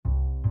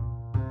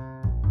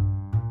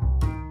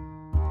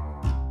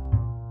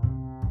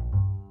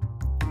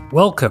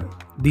Welcome.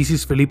 This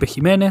is Felipe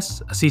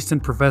Jimenez,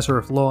 Assistant Professor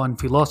of Law and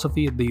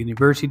Philosophy at the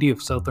University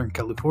of Southern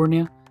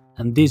California,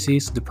 and this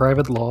is the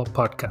Private Law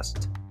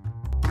Podcast.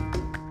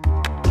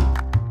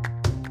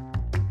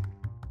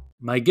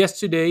 My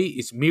guest today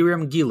is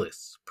Myriam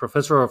Gilles,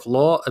 Professor of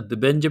Law at the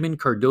Benjamin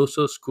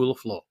Cardozo School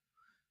of Law.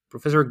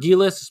 Professor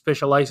Gilles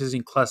specializes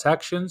in class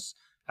actions,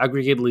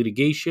 aggregate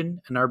litigation,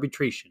 and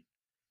arbitration.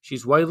 She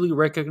is widely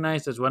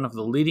recognized as one of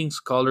the leading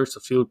scholars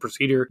of civil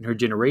procedure in her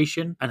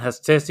generation and has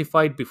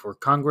testified before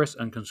Congress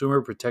on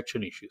consumer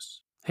protection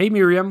issues. Hey,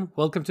 Myriam,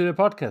 welcome to the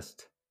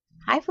podcast.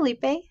 Hi,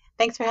 Felipe.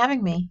 Thanks for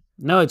having me.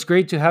 No, it's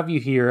great to have you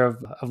here.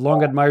 I've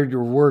long admired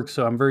your work,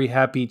 so I'm very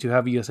happy to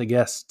have you as a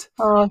guest.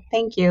 Oh,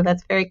 thank you.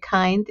 That's very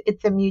kind.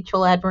 It's a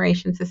mutual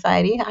admiration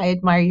society. I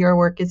admire your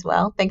work as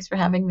well. Thanks for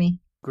having me.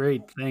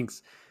 Great,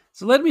 thanks.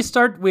 So let me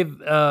start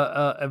with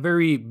a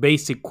very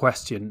basic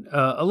question.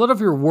 A lot of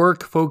your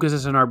work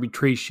focuses on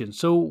arbitration.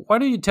 So why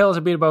don't you tell us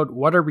a bit about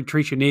what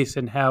arbitration is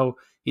and how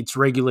it's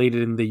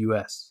regulated in the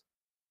U.S.?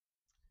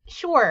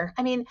 Sure.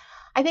 I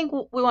think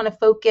we want to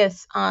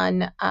focus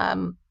on,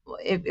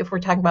 if we're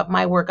talking about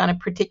my work, on a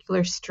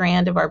particular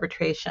strand of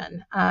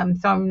arbitration.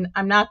 So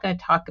I'm not going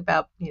to talk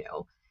about,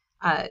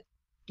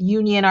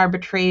 union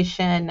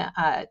arbitration,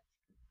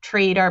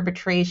 trade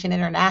arbitration,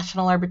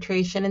 international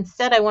arbitration.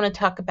 Instead, I want to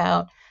talk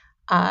about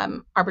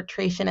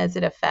arbitration as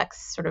it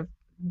affects sort of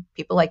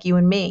people like you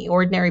and me,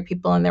 ordinary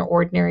people in their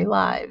ordinary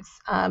lives.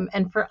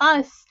 And for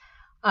us,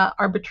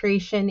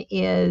 arbitration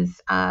is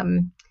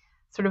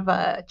sort of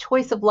a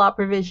choice of law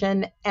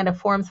provision and a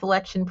forum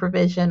selection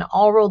provision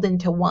all rolled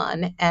into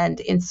one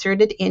and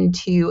inserted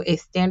into a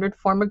standard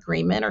form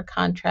agreement or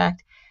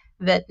contract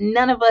that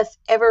none of us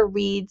ever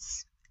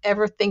reads,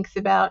 ever thinks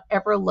about,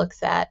 ever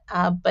looks at,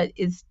 but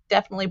is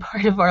definitely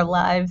part of our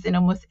lives in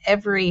almost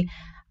every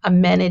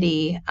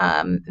amenity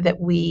that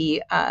we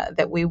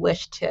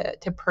wish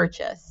to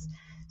purchase.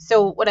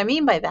 So what I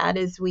mean by that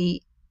is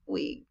we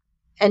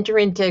enter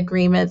into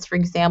agreements, for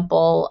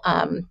example,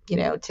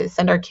 to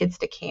send our kids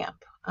to camp,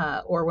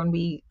 or when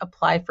we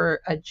apply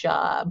for a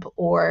job,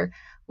 or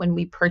when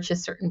we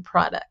purchase certain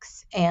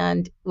products.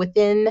 And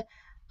within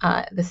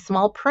the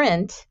small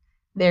print,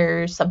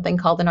 there's something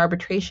called an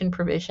arbitration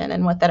provision.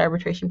 And what that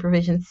arbitration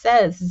provision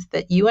says is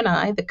that you and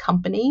I, the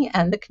company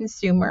and the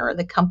consumer, or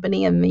the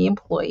company and the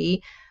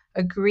employee,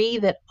 agree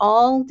that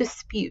all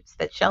disputes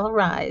that shall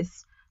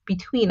arise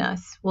between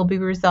us will be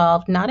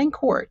resolved not in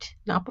court,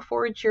 not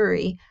before a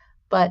jury,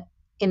 but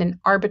in an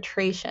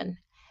arbitration.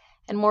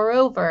 And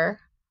moreover,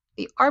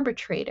 the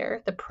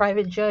arbitrator, the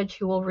private judge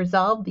who will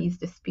resolve these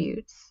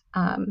disputes,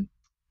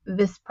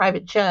 this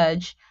private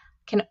judge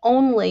is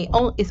only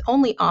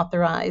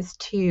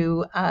authorized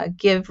to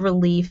give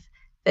relief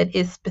that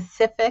is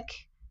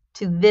specific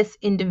to this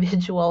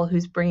individual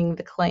who's bringing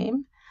the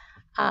claim.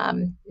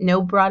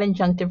 No broad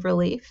injunctive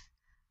relief.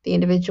 The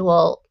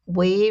individual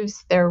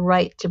waives their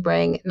right to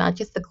bring not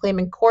just the claim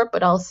in court,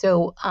 but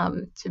also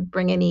to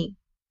bring any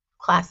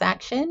class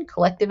action,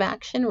 collective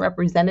action,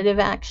 representative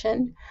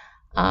action.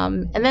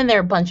 And then there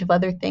are a bunch of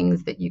other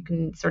things that you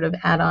can sort of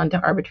add on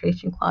to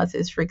arbitration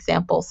clauses. For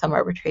example, some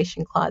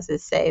arbitration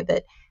clauses say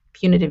that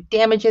punitive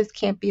damages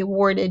can't be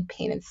awarded,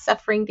 pain and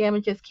suffering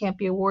damages can't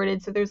be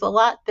awarded. So there's a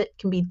lot that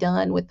can be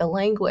done with the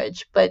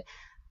language. But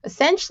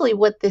essentially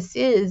what this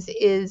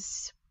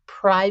is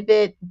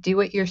private,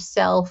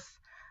 do-it-yourself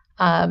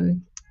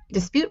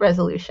dispute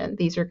resolution.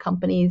 These are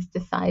companies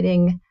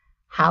deciding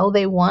how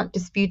they want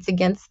disputes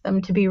against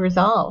them to be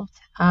resolved.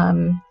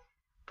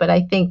 But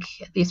I think,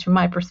 at least from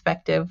my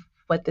perspective,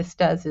 what this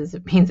does is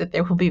it means that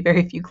there will be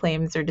very few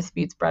claims or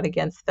disputes brought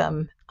against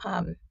them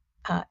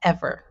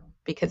ever.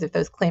 Because if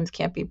those claims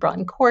can't be brought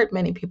in court,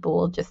 many people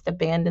will just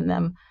abandon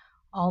them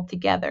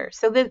altogether.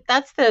 So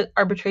that's the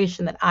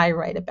arbitration that I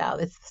write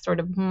about. It's sort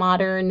of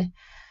modern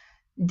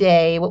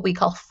day, what we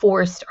call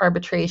forced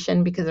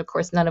arbitration, because of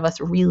course none of us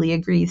really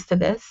agrees to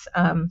this.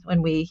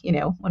 When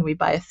we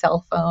buy a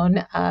cell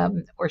phone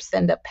or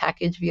send a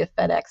package via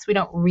FedEx, we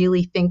don't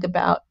really think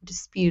about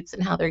disputes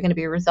and how they're going to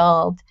be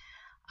resolved.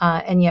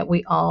 And yet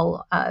we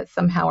all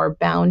somehow are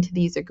bound to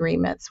these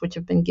agreements, which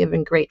have been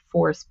given great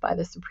force by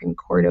the Supreme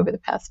Court over the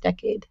past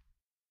decade.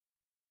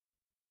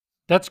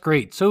 That's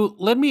great. So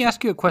let me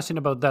ask you a question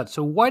about that.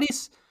 So what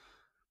is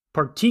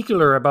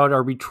particular about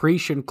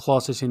arbitration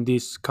clauses in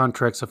these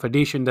contracts of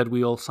adhesion that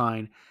we all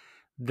sign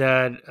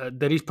that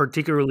is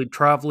particularly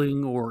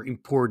troubling or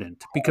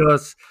important?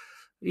 Because,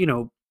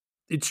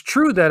 it's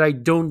true that I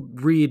don't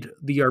read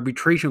the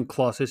arbitration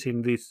clauses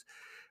in these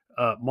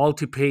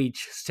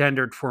multi-page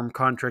standard form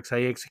contracts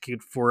I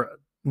execute for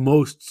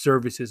most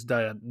services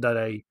that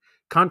I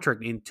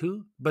contract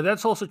into, but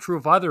that's also true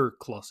of other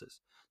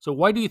clauses. So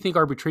why do you think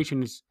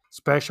arbitration is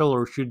special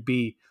or should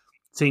be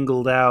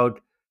singled out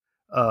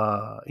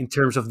in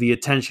terms of the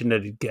attention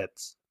that it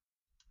gets?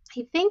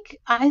 I think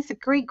it's a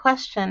great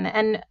question.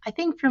 And I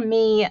think for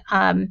me,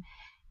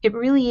 it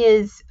really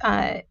is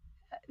that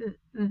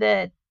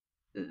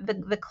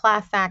the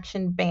class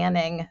action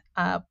banning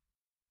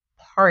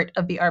part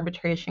of the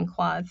arbitration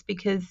clause,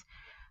 because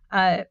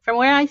from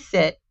where I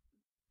sit,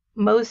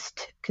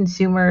 most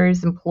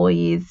consumers,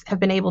 employees have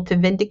been able to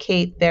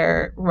vindicate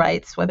their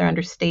rights, whether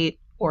under state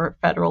or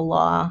federal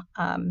law,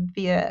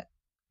 via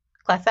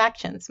class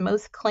actions.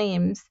 Most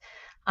claims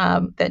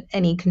that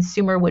any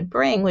consumer would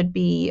bring would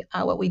be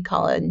what we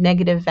call a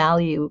negative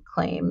value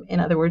claim. In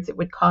other words, it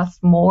would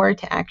cost more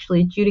to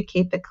actually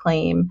adjudicate the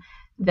claim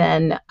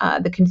than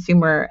the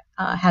consumer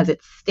has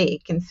at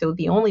stake. And so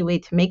the only way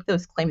to make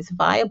those claims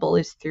viable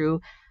is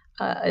through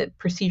a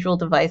procedural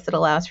device that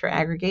allows for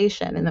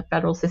aggregation. In the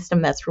federal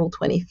system, that's Rule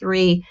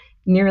 23.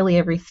 Nearly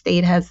every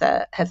state has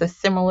a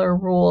similar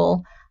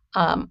rule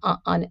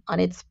on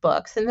its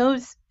books, and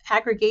those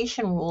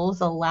aggregation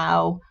rules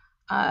allow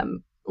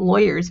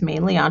lawyers,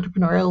 mainly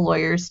entrepreneurial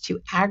lawyers, to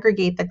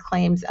aggregate the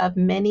claims of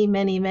many,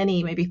 many,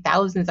 many, maybe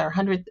thousands or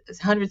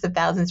hundreds of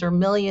thousands or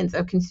millions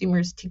of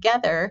consumers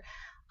together,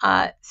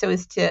 so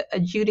as to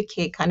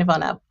adjudicate kind of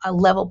on a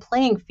level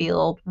playing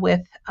field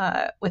with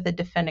a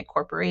defendant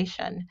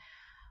corporation.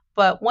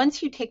 But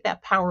once you take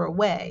that power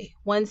away,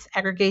 once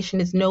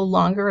aggregation is no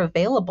longer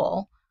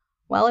available,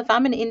 well, if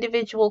I'm an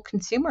individual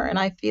consumer and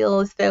I feel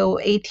as though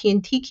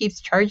AT&T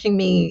keeps charging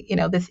me,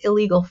 this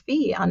illegal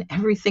fee on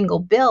every single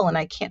bill, and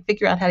I can't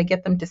figure out how to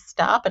get them to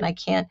stop, and I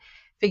can't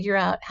figure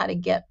out how to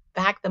get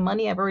back the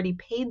money I've already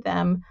paid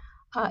them,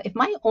 if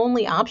my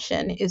only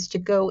option is to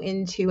go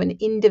into an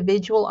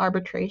individual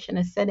arbitration,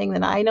 a setting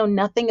that I know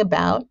nothing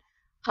about,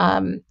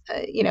 a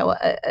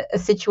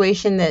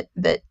situation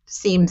that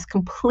seems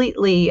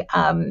completely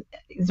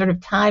sort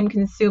of time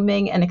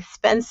consuming and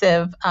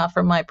expensive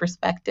from my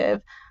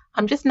perspective,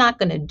 I'm just not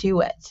going to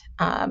do it.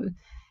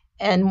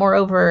 And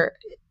moreover,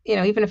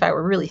 even if I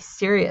were really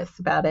serious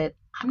about it,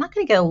 I'm not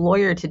going to get a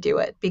lawyer to do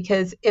it,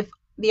 because if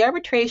the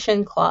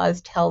arbitration clause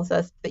tells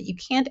us that you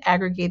can't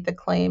aggregate the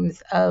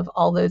claims of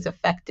all those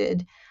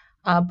affected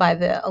by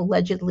the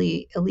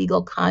allegedly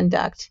illegal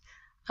conduct,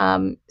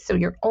 so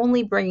you're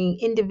only bringing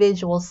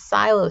individual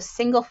silo,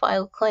 single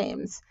file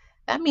claims.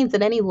 That means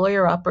that any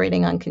lawyer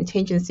operating on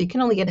contingency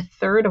can only get a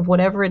third of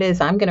whatever it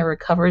is I'm going to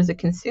recover as a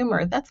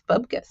consumer. That's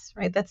bupkis,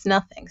 right? That's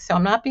nothing. So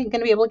I'm not going to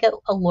be able to get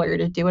a lawyer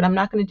to do it. I'm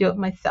not going to do it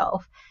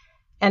myself.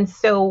 And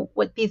so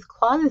what these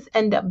clauses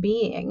end up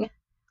being,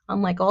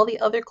 unlike all the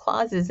other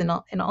clauses and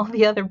all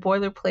the other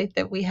boilerplate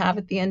that we have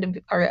at the end of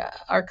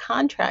our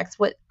contracts,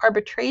 what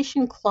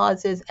arbitration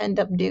clauses end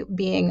up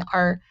being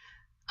are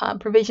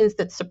provisions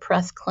that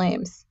suppress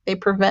claims. They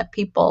prevent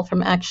people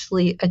from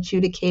actually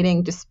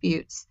adjudicating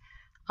disputes.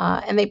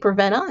 And they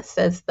prevent us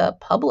as the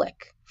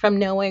public from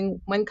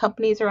knowing when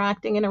companies are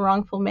acting in a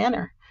wrongful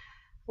manner.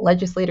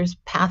 Legislators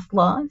pass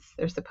laws.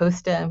 They're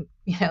supposed to,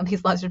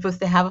 these laws are supposed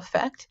to have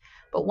effect.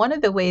 But one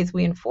of the ways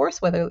we enforce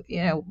whether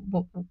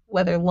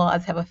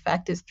laws have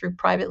effect is through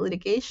private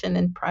litigation.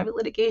 And private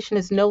litigation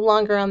is no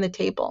longer on the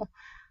table.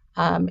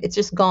 It's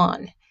just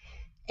gone.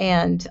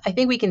 And I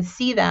think we can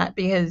see that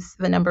because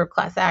the number of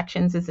class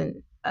actions is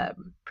in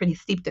pretty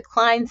steep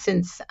decline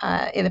since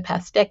in the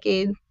past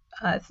decade,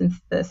 since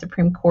the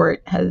Supreme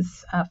Court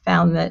has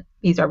found that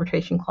these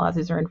arbitration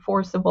clauses are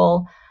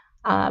enforceable.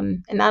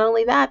 And not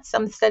only that,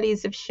 some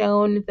studies have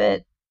shown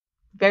that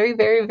very,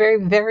 very,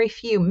 very, very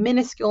few,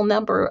 minuscule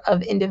number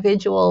of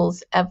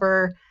individuals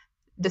ever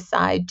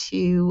decide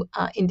to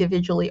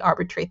individually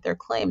arbitrate their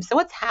claims. So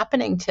what's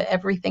happening to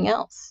everything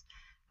else?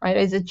 Right?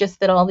 Is it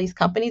just that all these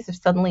companies are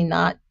suddenly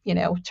not,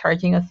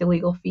 charging us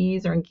illegal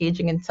fees or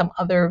engaging in some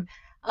other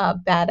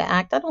bad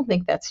act? I don't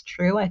think that's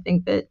true. I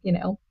think that,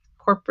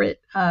 corporate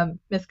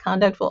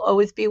misconduct will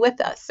always be with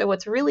us. So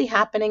what's really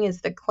happening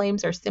is the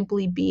claims are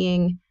simply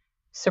being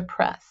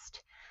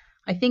suppressed.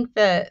 I think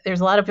that there's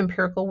a lot of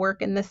empirical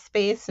work in this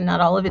space, and not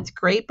all of it's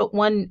great, but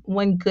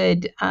one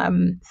good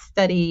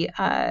study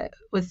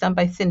was done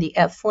by Cindy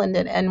Esland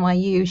at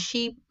NYU.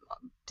 She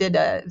did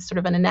a sort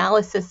of an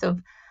analysis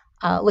of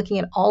looking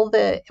at all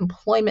the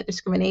employment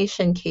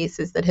discrimination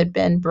cases that had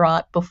been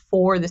brought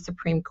before the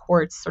Supreme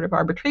Court's sort of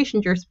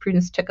arbitration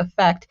jurisprudence took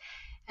effect.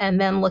 And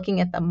then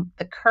looking at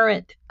the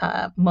current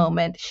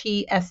moment,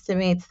 she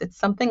estimates that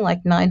something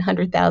like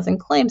 900,000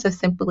 claims have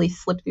simply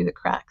slipped through the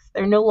cracks.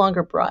 They're no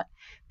longer brought.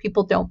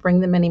 People don't bring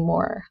them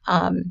anymore.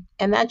 And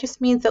that just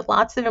means that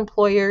lots of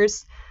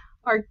employers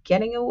are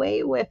getting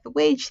away with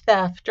wage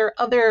theft or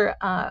other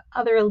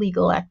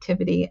illegal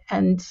activity.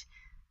 And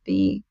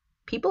the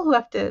people who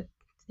have to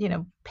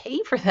pay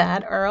for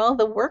that are all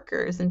the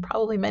workers, and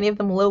probably many of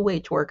them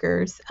low-wage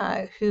workers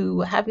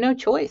who have no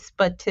choice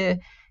but to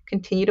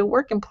continue to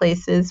work in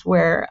places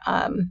where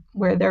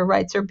their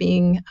rights are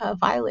being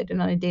violated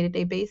on a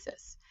day-to-day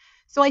basis.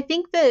 So I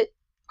think that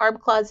ARB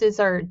clauses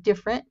are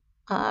different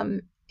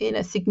in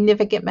a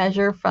significant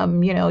measure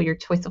from your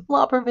choice of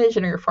law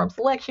provision or your form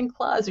selection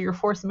clause or your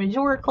force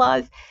majeure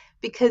clause,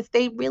 because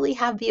they really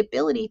have the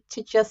ability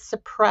to just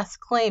suppress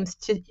claims.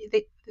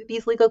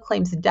 These legal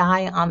claims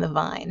die on the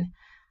vine.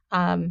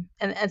 And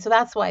so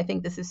that's why I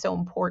think this is so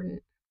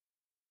important.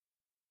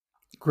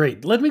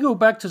 Great. Let me go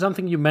back to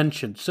something you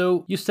mentioned.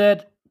 So you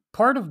said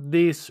part of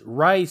this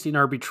rise in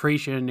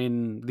arbitration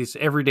in these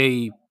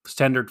everyday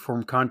standard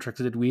form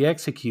contracts that we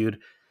execute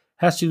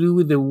has to do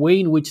with the way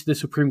in which the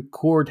Supreme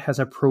Court has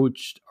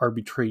approached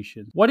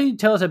arbitration. Why don't you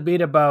tell us a bit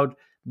about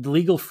the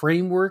legal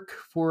framework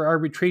for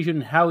arbitration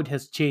and how it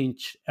has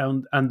changed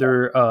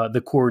under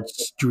the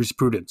court's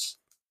jurisprudence?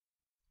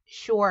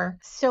 Sure.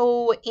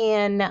 So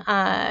in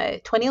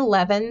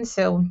 2011,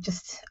 so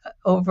just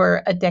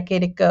over a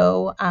decade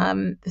ago,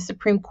 the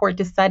Supreme Court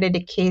decided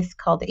a case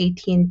called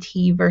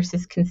AT&T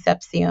versus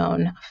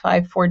Concepcion, a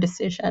 5-4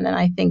 decision. And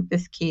I think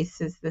this case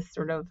is this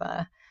sort of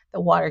the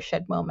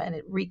watershed moment.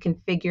 It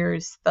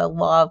reconfigures the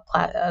law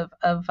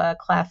of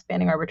class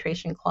spanning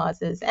arbitration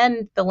clauses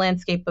and the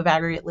landscape of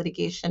aggregate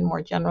litigation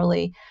more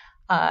generally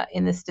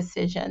in this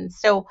decision.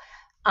 So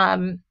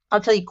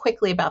I'll tell you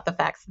quickly about the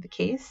facts of the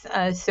case.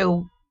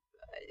 So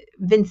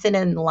Vincent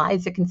and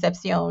Liza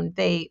Concepcion,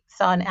 they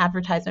saw an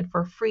advertisement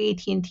for a free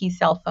AT&T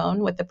cell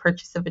phone with the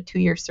purchase of a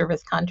 2-year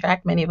service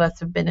contract. Many of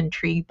us have been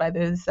intrigued by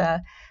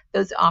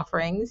those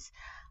offerings.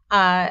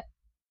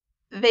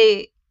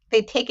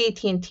 They take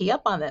AT&T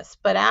up on this,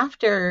 but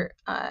after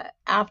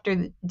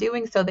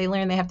doing so, they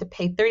learn they have to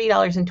pay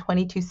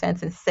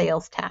 $30.22 in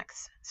sales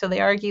tax. So they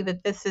argue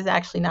that this is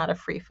actually not a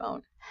free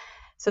phone.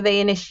 So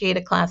they initiate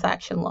a class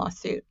action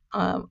lawsuit,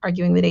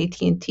 arguing that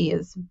AT&T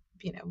is,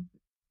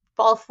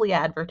 falsely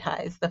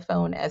advertised the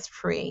phone as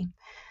free.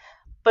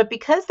 But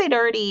because they'd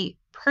already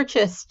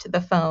purchased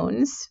the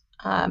phones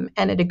and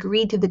had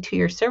agreed to the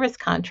 2-year service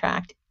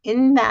contract,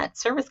 in that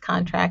service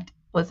contract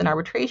was an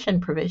arbitration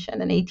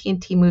provision, and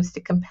AT&T moves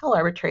to compel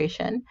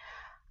arbitration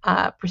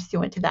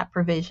pursuant to that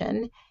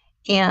provision.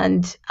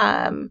 And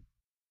the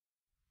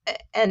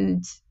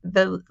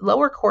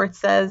lower court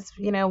says,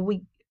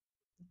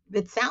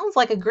 it sounds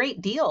like a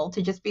great deal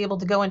to just be able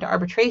to go into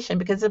arbitration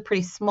because it's a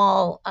pretty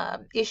small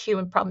issue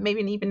and probably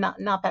maybe even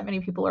not that many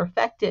people are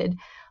affected.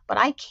 But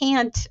I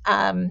can't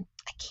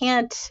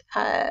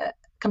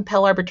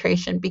compel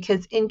arbitration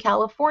because in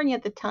California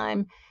at the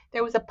time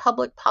there was a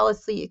public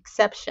policy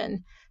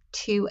exception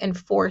to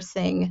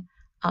enforcing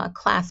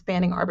class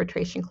spanning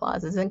arbitration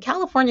clauses, and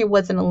California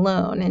wasn't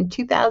alone. In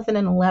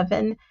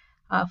 2011.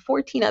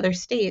 14 other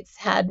states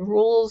had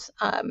rules,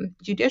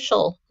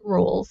 judicial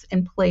rules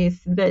in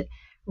place that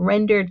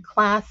rendered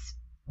class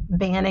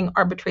banning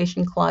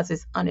arbitration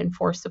clauses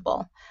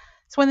unenforceable.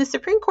 So when the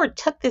Supreme Court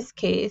took this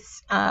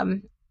case,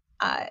 and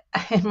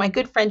my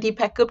good friend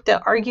Deepak Gupta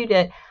argued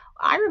it,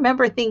 I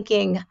remember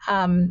thinking,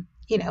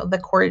 the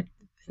court,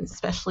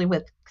 especially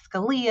with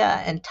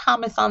Scalia and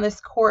Thomas on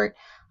this court,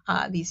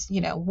 these,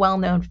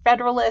 well-known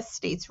Federalists,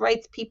 states'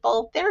 rights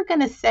people, they're going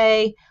to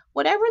say,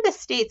 whatever the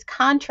state's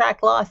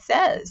contract law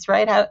says,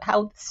 right?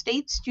 How the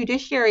state's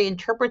judiciary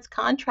interprets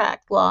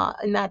contract law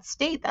in that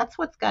state, that's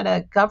what's got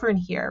to govern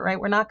here, right?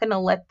 We're not going to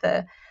let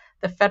the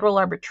Federal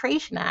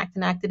Arbitration Act,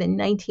 enacted in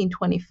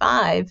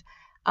 1925,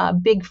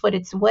 Bigfoot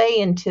its way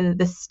into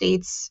the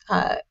state's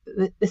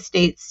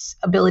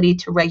ability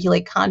to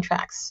regulate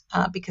contracts,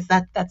 because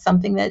that's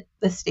something that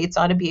the states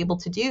ought to be able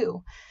to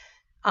do.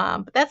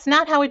 But that's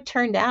not how it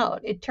turned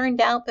out. It turned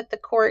out that the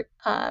court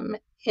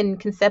in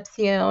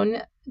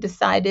Concepcion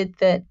decided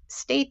that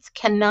states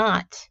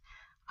cannot,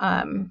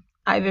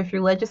 either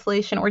through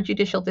legislation or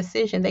judicial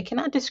decision, they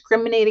cannot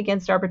discriminate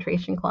against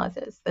arbitration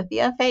clauses, that the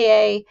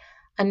FAA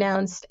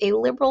announced a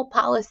liberal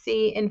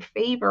policy in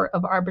favor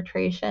of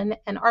arbitration,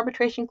 and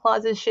arbitration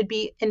clauses should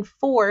be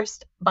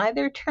enforced by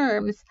their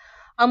terms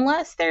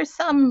unless there's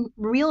some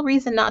real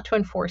reason not to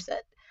enforce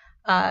it.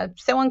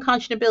 So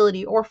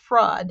unconscionability or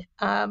fraud.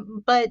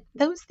 But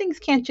those things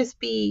can't just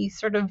be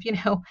sort of,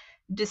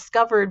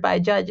 discovered by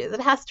judges.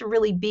 It has to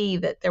really be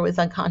that there was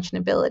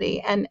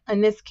unconscionability. And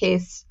in this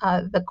case,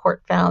 the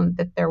court found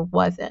that there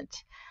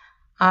wasn't.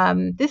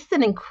 This is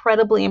an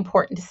incredibly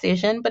important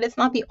decision, but it's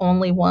not the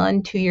only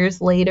one. 2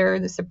 years later,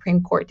 the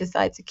Supreme Court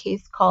decides a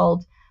case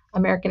called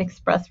American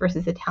Express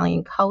versus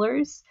Italian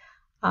Colors.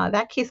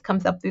 That case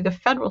comes up through the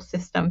federal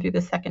system, through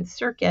the Second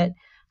Circuit.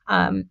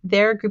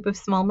 Their group of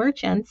small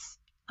merchants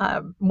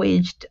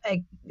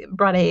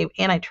brought a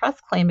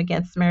antitrust claim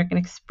against American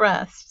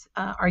Express,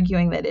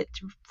 arguing that it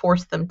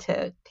forced them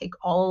to take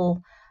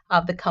all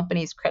of the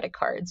company's credit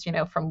cards,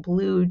 from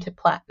blue to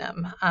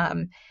platinum,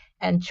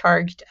 and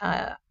charged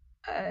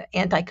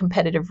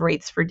anti-competitive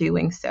rates for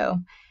doing so.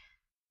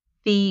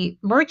 The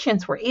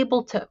merchants were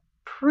able to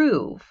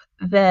prove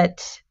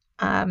that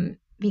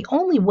the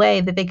only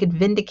way that they could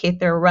vindicate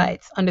their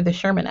rights under the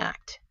Sherman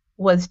Act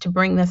was to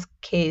bring this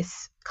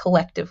case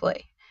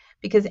collectively,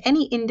 because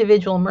any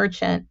individual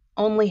merchant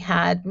only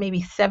had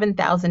maybe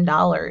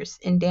 $7,000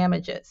 in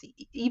damages.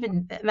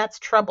 Even that's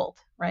troubled,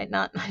 right?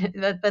 Not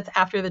that's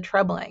after the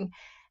troubling.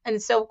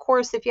 And so, of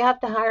course, if you have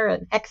to hire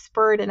an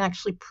expert and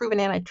actually prove an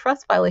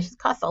antitrust violation, it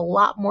costs a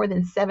lot more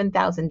than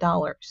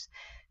 $7,000.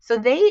 So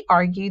they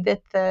argued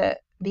that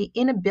the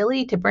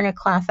inability to bring a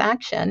class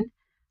action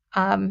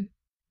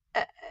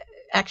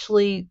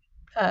actually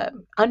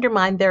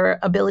undermined their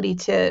ability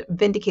to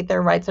vindicate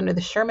their rights under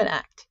the Sherman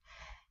Act.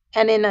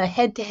 And in a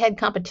head-to-head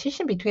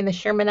competition between the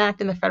Sherman Act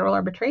and the Federal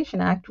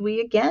Arbitration Act, we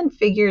again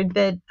figured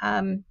that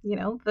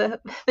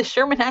the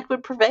Sherman Act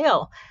would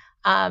prevail.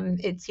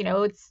 It's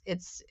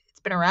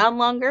been around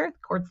longer.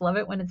 Courts love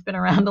it when it's been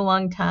around a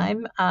long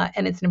time,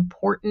 and it's an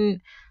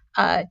important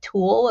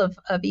tool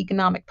of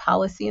economic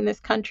policy in this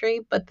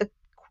country. But the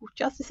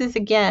justices,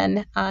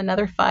 again,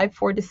 another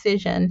 5-4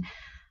 decision,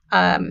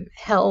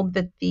 held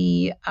that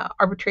the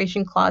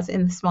arbitration clause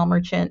in the small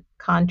merchant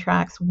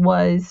contracts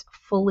was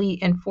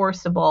fully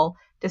enforceable,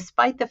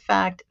 despite the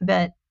fact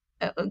that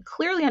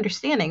clearly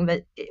understanding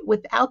that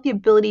without the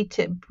ability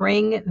to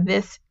bring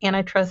this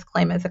antitrust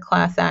claim as a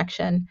class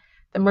action,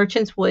 the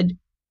merchants would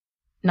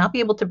not be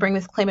able to bring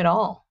this claim at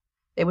all.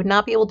 They would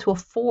not be able to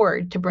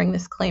afford to bring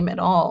this claim at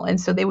all. And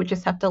so they would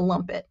just have to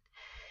lump it.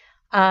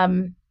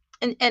 And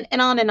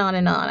on and on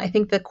and on. I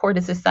think the court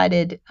has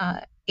decided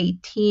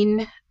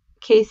 18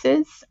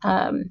 cases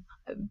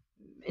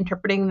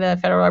interpreting the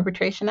Federal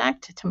Arbitration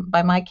Act.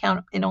 By my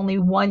count, in only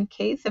one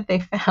case have they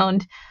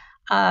found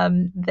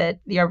that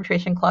the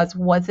arbitration clause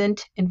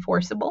wasn't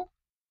enforceable,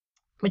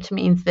 which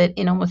means that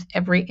in almost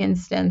every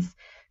instance,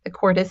 the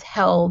court has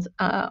held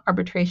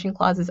arbitration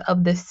clauses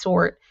of this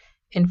sort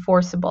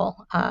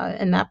enforceable.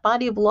 And that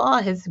body of law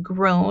has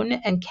grown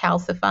and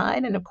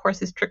calcified, and of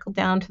course has trickled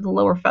down to the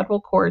lower federal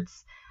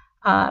courts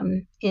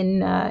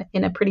in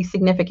a pretty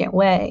significant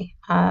way.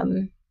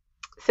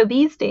 So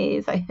these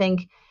days, I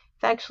think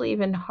it's actually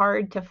even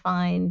hard to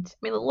find. I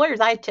mean, the lawyers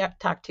I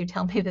talk to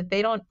tell me that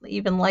they don't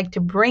even like to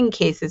bring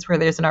cases where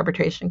there's an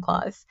arbitration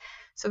clause.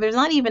 So there's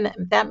not even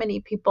that many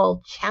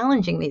people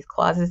challenging these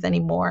clauses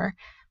anymore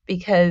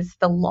because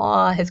the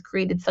law has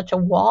created such a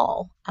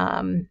wall,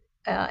 and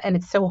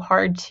it's so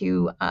hard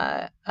to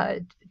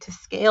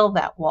scale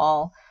that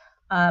wall.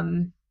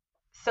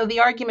 So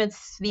the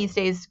arguments these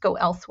days go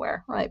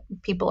elsewhere, right?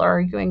 People are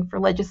arguing for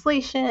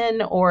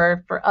legislation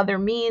or for other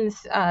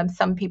means.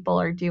 Some people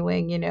are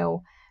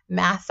doing,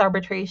 mass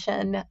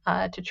arbitration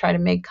to try to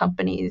make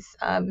companies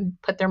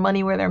put their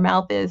money where their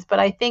mouth is. But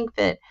I think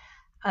that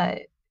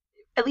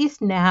at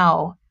least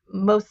now,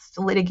 most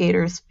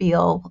litigators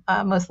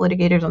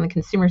on the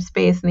consumer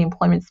space and the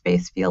employment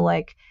space feel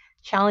like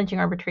frontally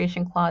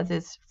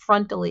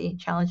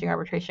challenging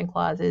arbitration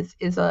clauses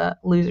is a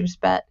loser's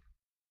bet.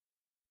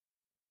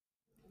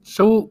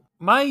 So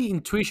my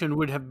intuition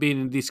would have been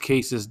in these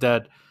cases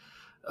that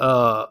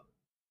uh,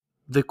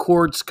 the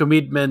court's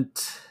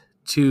commitment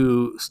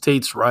to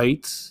states'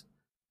 rights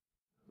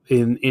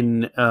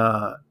in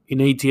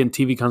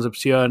AT&T v.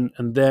 Concepcion,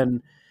 and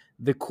then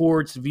the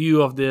court's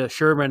view of the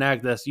Sherman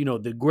Act as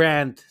the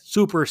grand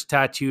super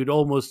statute,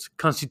 almost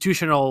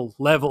constitutional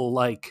level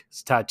like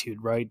statute,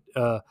 right?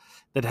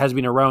 That has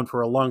been around for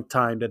a long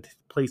time, that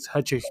plays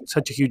such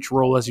a huge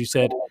role, as you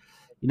said,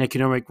 in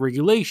economic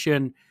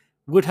regulation,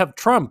 would have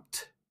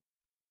trumped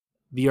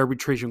the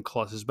arbitration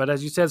clauses. But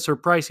as you said,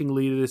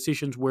 surprisingly, the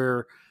decisions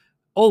were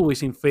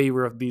always in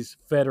favor of this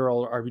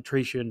federal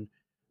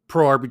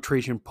pro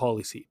arbitration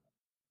policy.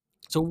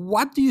 So,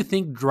 what do you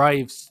think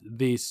drives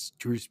this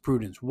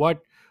jurisprudence?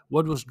 What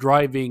was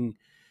driving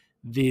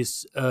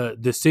these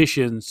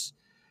decisions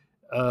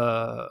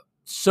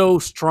so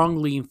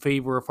strongly in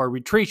favor of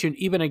arbitration,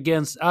 even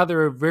against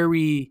other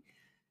very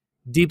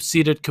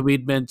deep-seated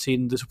commitments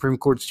in the Supreme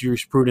Court's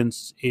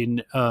jurisprudence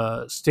in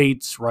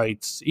states'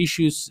 rights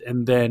issues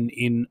and then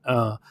in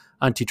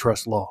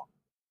antitrust law?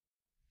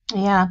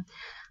 Yeah,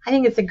 I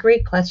think it's a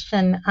great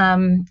question.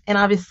 And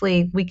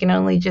obviously, we can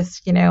only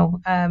just,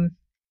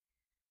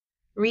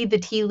 read the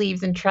tea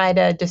leaves and try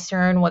to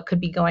discern what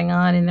could be going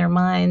on in their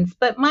minds.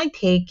 But my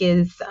take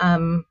is,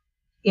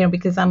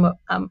 because I'm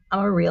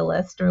a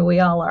realist, or we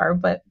all are,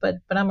 but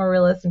I'm a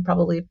realist and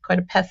probably quite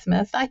a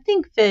pessimist. I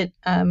think that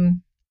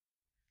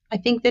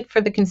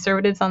for the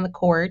conservatives on the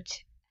court,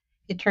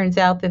 it turns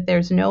out that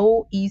there's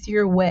no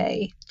easier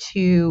way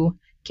to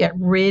get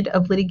rid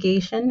of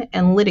litigation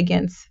and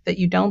litigants that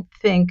you don't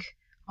think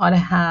ought to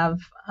have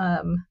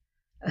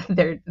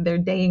their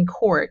day in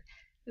court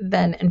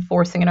than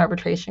enforcing an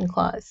arbitration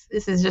clause.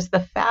 This is just the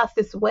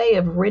fastest way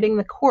of ridding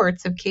the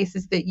courts of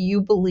cases that you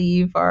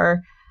believe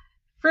are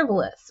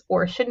frivolous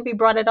or shouldn't be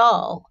brought at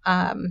all.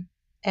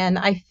 And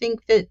I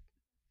think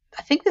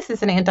this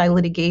is an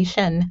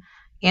anti-litigation,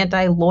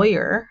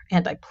 anti-lawyer,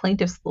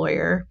 anti-plaintiff's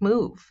lawyer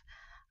move.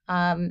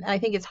 I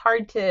think it's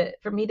hard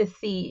for me to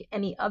see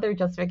any other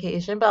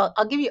justification, but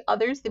I'll give you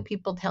others that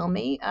people tell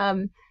me.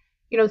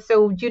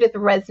 So Judith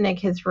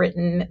Resnick has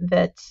written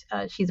that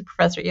she's a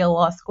professor at Yale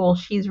Law School.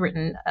 She's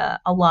written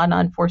a lot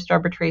on forced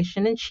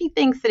arbitration, and she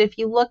thinks that if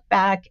you look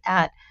back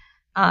at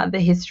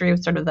the history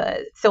of sort of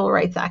the Civil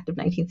Rights Act of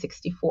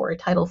 1964,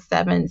 Title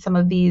VII, some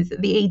of these,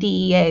 the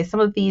ADEA, some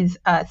of these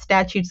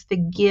statutes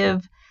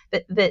that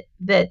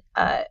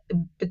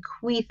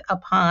bequeath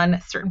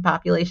upon certain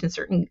populations,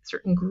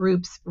 certain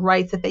groups,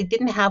 rights that they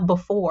didn't have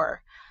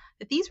before.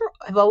 That these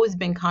have always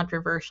been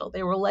controversial.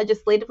 They were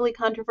legislatively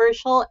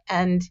controversial,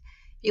 and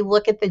you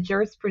look at the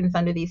jurisprudence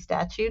under these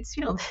statutes,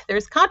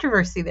 there's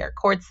controversy there.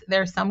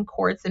 There are some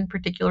courts, in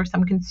particular,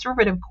 some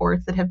conservative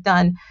courts, that have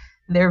done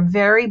their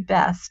very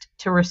best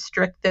to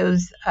restrict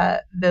those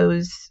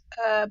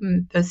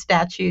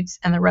statutes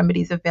and the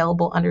remedies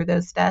available under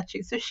those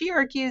statutes. So she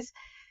argues,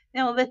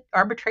 that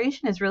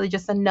arbitration is really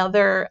just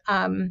another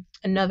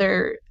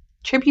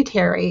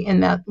tributary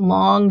in that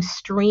long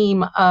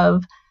stream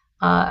of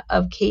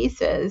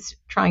cases,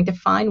 trying to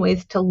find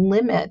ways to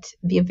limit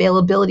the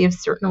availability of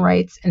certain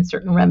rights and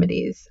certain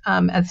remedies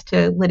as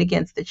to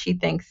litigants that she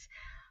thinks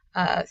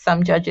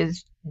some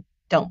judges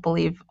don't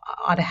believe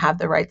ought to have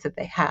the rights that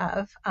they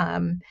have.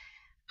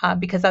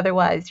 Because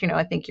otherwise,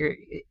 I think you're,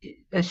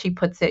 as she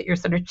puts it, you're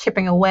sort of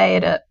chipping away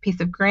at a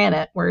piece of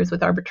granite. Whereas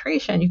with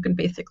arbitration, you can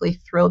basically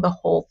throw the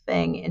whole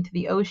thing into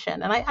the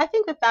ocean. And I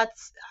think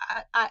that's,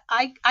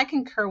 I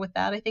concur with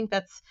that. I think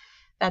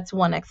that's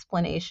one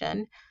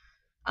explanation.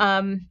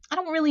 I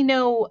don't really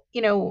know,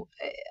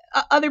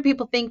 other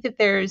people think that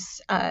there's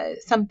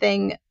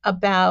something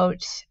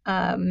about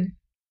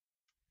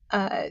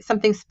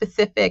something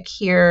specific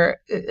here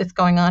that's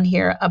going on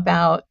here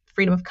about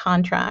freedom of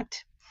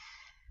contract.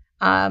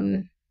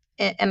 And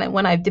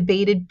when I've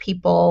debated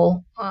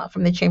people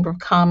from the Chamber of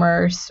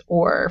Commerce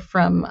or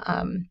from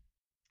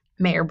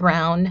Mayor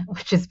Brown,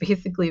 which is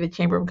basically the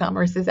Chamber of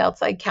Commerce's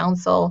outside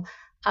counsel,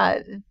 uh,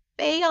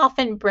 they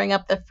often bring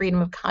up the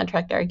freedom of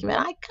contract argument.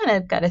 I kind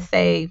of got to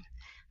say,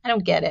 I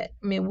don't get it.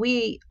 I mean,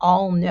 we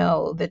all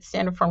know that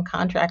standard form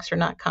contracts are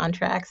not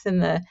contracts in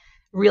the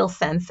real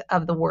sense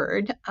of the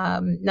word.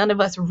 None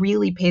of us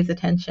really pays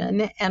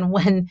attention. And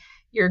when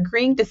you're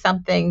agreeing to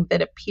something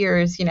that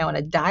appears, in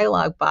a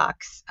dialogue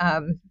box,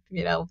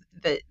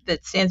 that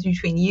stands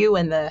between you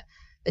and the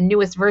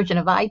newest version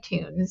of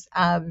iTunes,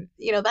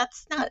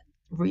 that's not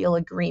real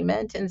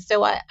agreement. And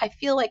so I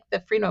feel like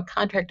the freedom of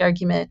contract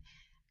argument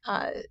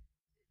uh,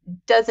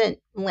 doesn't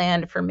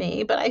land for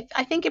me, but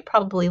I think it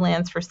probably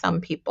lands for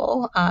some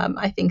people.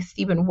 I think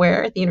Stephen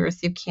Ware at the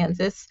University of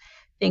Kansas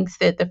thinks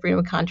that the freedom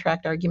of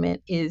contract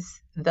argument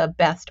is the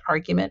best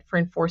argument for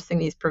enforcing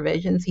these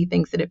provisions. He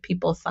thinks that if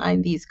people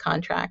sign these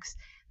contracts,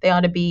 they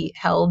ought to be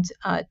held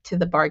to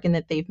the bargain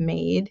that they've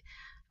made.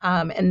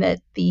 And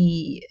that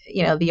the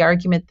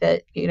argument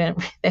that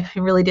they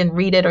really didn't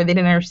read it or they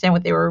didn't understand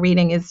what they were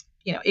reading is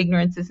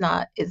ignorance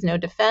is no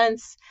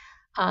defense.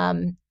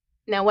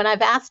 Now, when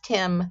I've asked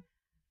him,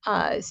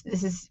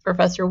 this is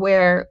Professor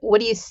Ware,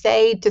 what do you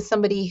say to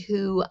somebody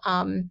who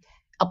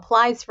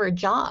applies for a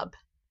job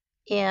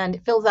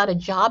and fills out a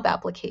job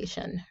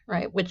application,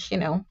 right? Which,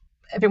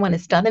 everyone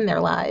has done in their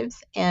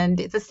lives. And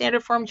it's a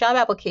standard form job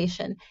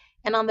application.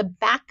 And on the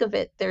back of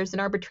it, there's an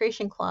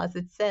arbitration clause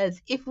that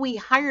says, if we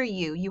hire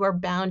you, you are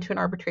bound to an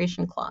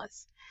arbitration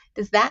clause.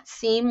 Does that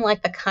seem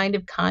like the kind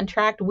of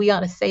contract we ought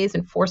to say is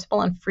enforceable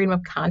on freedom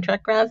of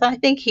contract grounds? I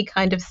think he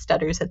kind of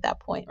stutters at that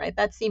point, right?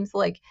 That seems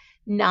like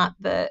not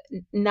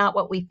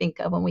what we think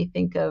of when we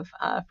think of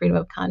freedom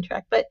of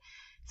contract. But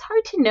it's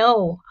hard to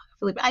know.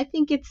 I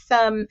think it's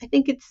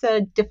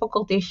a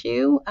difficult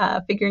issue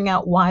figuring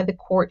out why the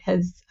court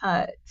has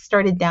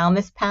started down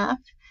this path.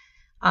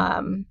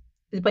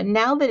 But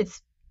now that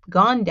it's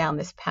gone down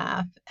this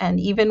path,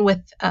 and even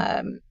with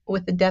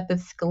the death of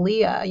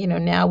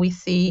Scalia, now we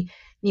see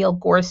Neil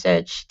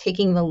Gorsuch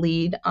taking the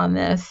lead on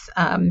this,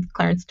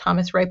 Clarence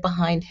Thomas right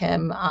behind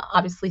him.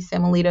 Obviously,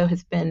 Sam Alito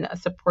has been a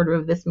supporter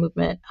of this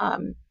movement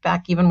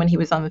back even when he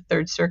was on the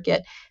Third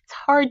Circuit. It's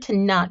hard to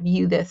not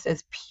view this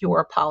as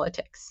pure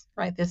politics,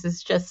 right? This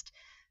is just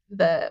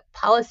the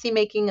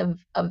policymaking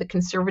of the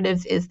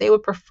conservatives is they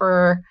would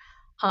prefer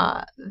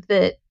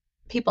that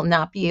people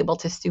not be able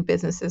to sue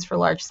businesses for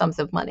large sums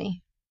of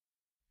money.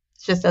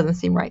 It just doesn't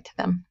seem right to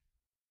them.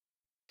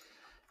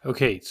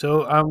 Okay,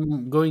 so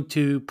I'm going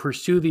to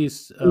pursue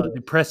this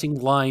depressing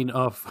line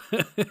of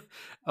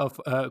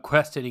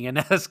questioning and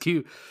ask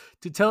you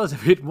to tell us a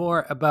bit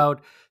more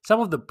about some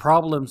of the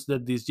problems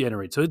that this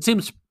generates. So it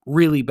seems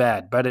really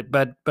bad,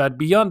 but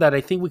beyond that,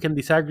 I think we can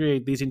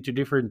disaggregate this into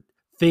different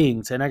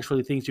things and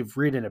actually things you've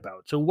written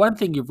about. So one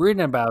thing you've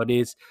written about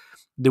is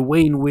the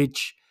way in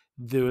which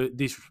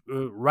this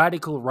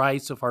radical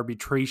rise of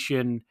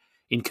arbitration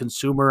in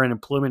consumer and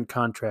employment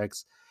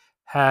contracts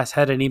has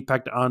had an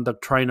impact on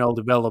doctrinal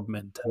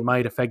development and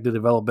might affect the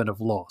development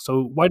of law.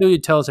 So why don't you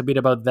tell us a bit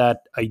about that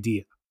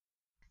idea?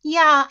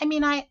 Yeah, I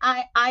mean, I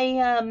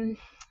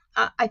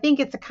think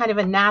it's a kind of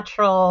a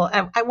natural.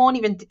 I won't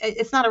even.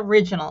 It's not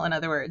original. In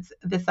other words,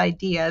 this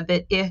idea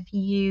that if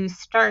you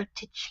start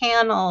to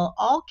channel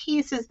all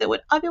cases that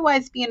would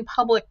otherwise be in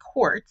public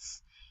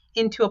courts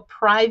into a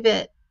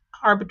private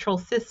arbitral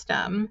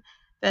system,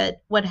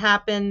 that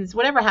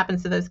whatever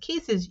happens to those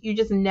cases, you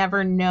just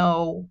never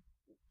know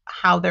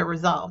how they're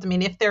resolved. I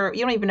mean, you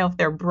don't even know if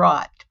they're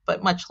brought,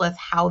 but much less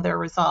how they're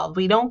resolved.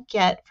 We don't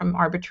get from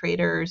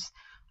arbitrators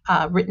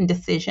written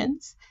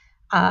decisions.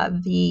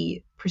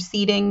 The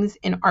proceedings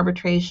in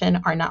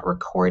arbitration are not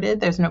recorded.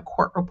 There's no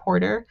court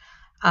reporter.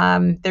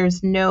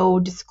 There's no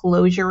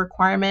disclosure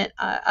requirement.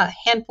 A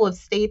handful of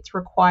states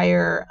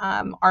require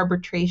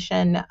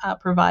arbitration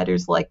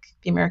providers like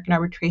the American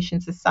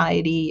Arbitration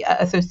Society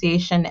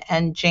Association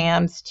and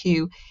JAMS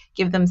to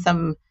give them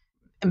some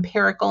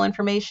empirical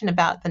information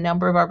about the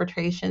number of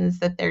arbitrations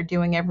that they're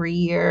doing every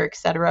year, et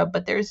cetera.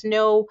 But there's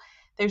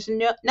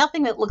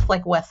nothing that looks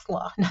like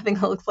Westlaw, nothing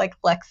that looks like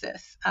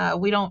Lexis.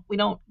 We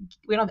don't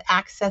have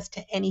access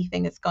to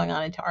anything that's going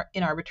on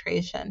in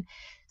arbitration.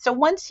 So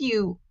once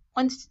you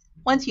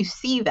once you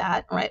see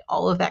that, right,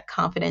 all of that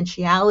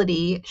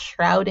confidentiality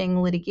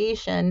shrouding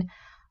litigation,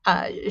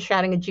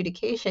 shrouding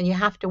adjudication, you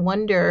have to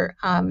wonder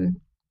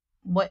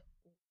what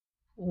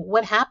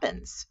what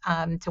happens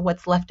to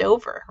what's left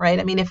over, right?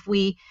 I mean, if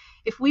we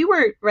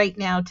were right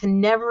now to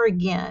never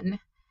again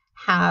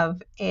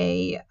have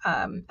a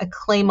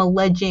claim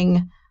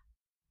alleging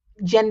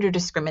gender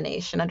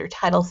discrimination under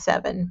Title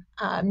VII,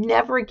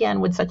 never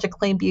again would such a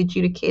claim be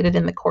adjudicated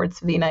in the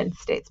courts of the United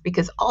States,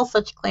 because all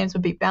such claims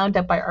would be bound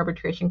up by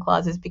arbitration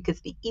clauses,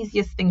 because the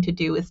easiest thing to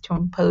do is to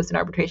impose an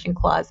arbitration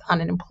clause on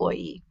an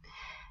employee.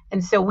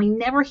 And so we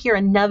never hear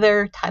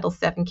another Title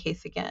VII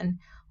case again.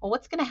 Well,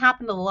 what's going to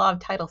happen to the law of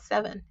Title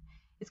VII?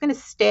 It's going to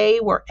stay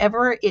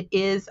wherever it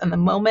is on the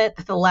moment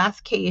that the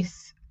last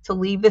case to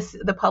leave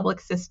the public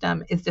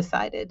system is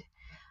decided.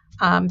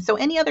 So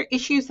any other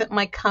issues that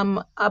might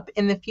come up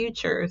in the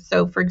future?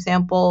 So, for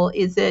example,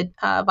 is it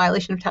a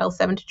violation of Title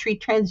VII to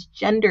treat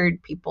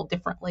transgendered people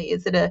differently?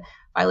 Is it a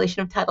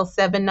violation of Title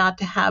VII not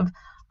to have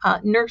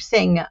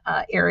nursing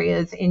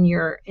areas in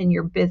your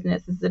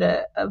business? Is it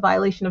a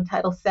violation of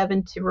Title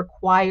VII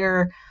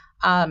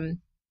um,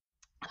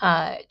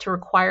 to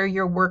require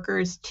your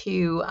workers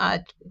to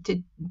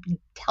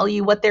tell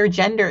you what their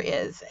gender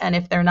is, and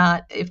if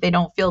they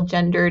don't feel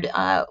gendered,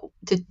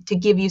 to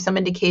give you some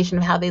indication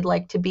of how they'd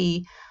like to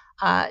be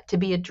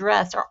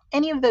addressed, or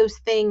any of those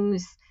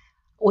things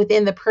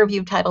within the purview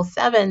of Title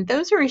VII?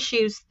 Those are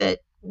issues that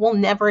we'll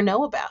never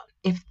know about.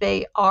 If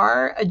they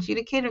are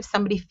adjudicated, if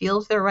somebody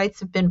feels their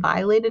rights have been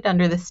violated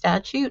under the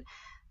statute,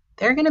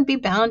 they're going to be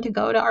bound to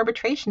go to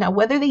arbitration. Now,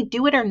 whether they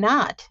do it or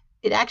not,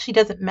 it actually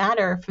doesn't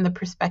matter from the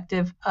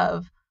perspective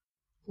of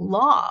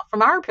law,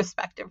 from our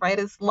perspective, right,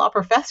 as law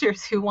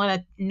professors who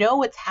want to know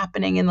what's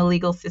happening in the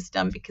legal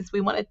system, because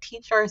we want to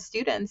teach our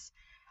students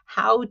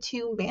how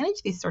to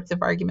manage these sorts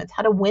of arguments,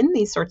 how to win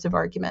these sorts of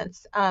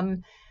arguments.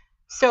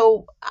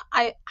 So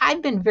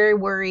I've been very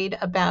worried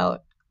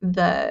about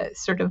the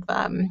sort of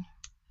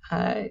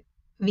the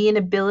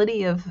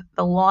inability of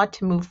the law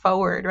to move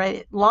forward,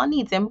 right? Law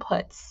needs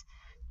inputs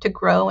to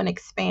grow and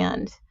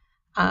expand.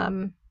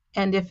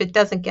 And if it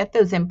doesn't get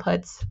those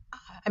inputs,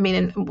 I mean,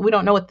 and we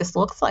don't know what this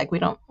looks like.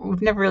 We've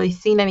never really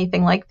seen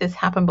anything like this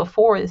happen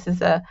before. This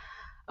is a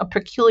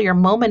peculiar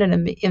moment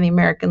in the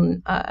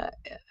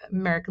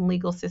American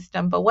legal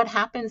system. But what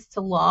happens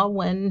to law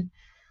when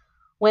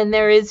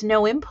there is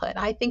no input?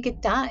 I think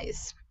it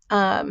dies.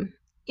 And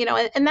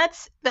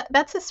that's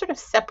a sort of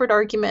separate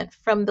argument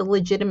from the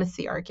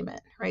legitimacy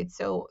argument, right?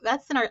 So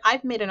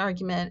I've made an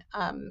argument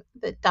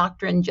that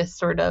doctrine just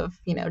sort of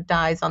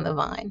dies on the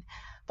vine,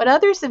 but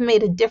others have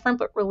made a different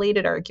but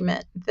related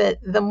argument that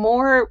the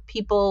more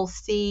people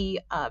see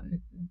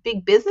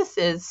big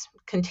businesses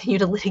continue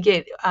to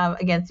litigate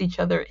against each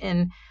other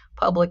in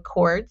public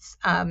courts,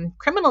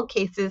 criminal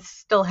cases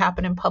still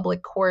happen in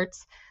public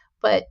courts,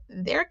 but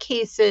their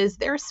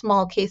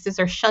small cases,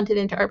 are shunted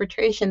into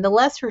arbitration, the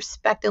less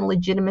respect and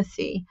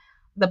legitimacy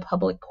the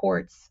public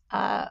courts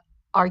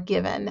are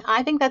given.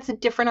 I think that's a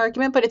different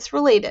argument, but it's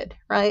related,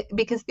 right?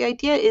 Because the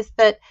idea is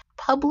that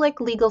public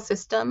legal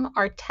system,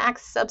 our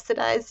tax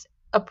subsidized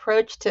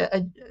approach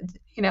to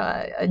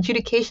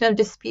adjudication of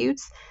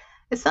disputes,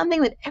 is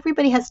something that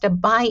everybody has to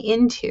buy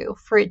into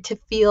for it to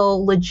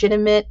feel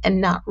legitimate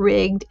and not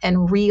rigged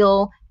and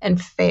real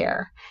and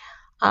fair.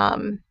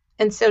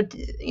 And so,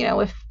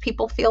 if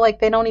people feel like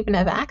they don't even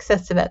have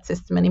access to that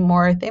system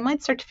anymore, they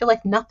might start to feel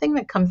like nothing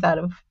that comes out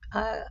of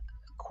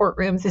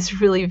courtrooms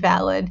is really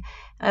valid.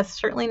 That's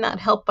certainly not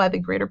helped by the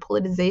greater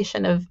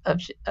politicization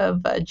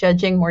of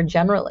judging more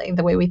generally,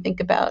 the way we think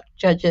about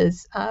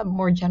judges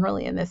more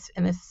generally in this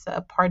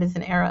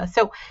partisan era.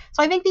 So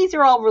I think these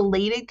are all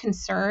related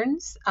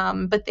concerns,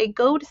 but they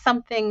go to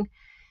something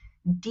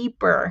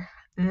deeper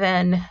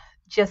than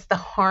just the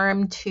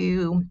harm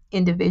to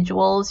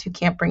individuals who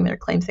can't bring their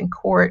claims in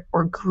court,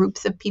 or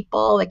groups of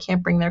people that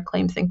can't bring their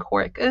claims in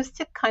court. It goes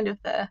to kind of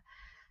the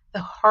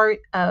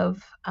heart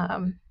of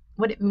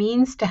what it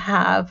means to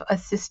have a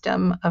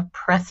system of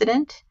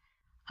precedent,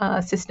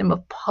 a system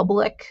of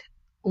public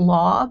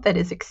law that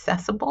is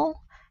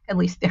accessible, at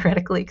least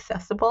theoretically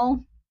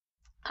accessible,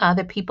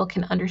 that people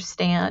can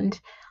understand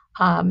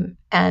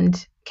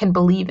and can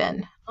believe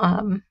in.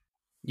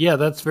 Yeah,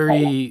 that's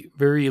very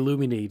very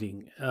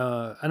illuminating.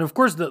 And of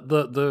course,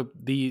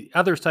 the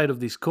other side of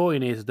this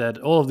coin is that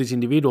all of these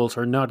individuals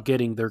are not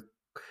getting their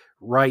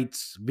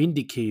rights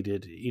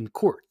vindicated in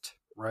court,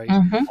 right?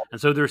 Mm-hmm.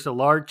 And so there's a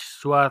large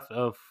swath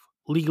of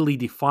legally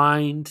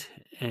defined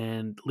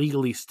and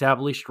legally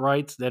established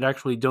rights that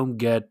actually don't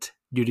get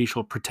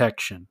judicial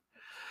protection.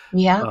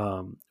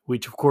 Yeah.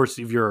 Which, of course,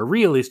 if you're a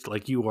realist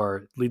like you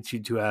are, leads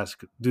you to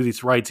ask, do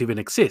these rights even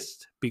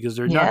exist? Because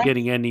they're not Yeah.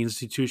 getting any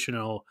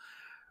institutional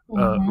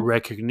Mm-hmm.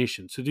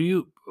 recognition. So do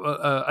you?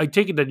 I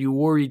take it that you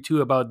worry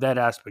too about that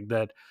aspect,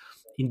 that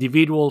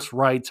individuals'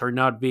 rights are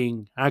not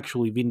being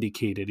actually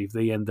vindicated if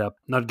they end up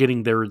not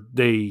getting their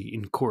day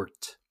in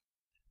court.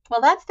 Well,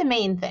 that's the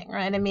main thing,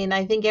 right? I mean,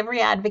 I think every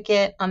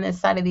advocate on this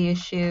side of the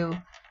issue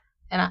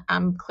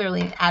I'm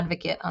clearly an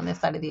advocate on this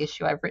side of the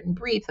issue. I've written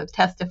briefs, I've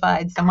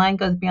testified, so mine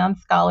goes beyond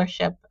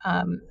scholarship,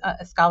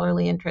 a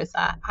scholarly interest.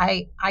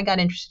 I got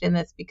interested in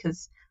this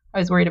because I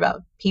was worried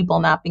about people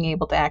not being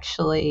able to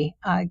actually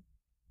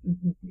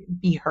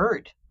be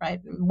heard, right?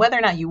 Whether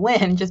or not you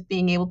win, just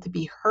being able to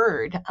be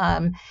heard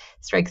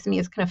strikes me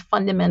as kind of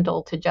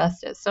fundamental to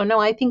justice. So, no,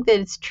 I think that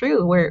it's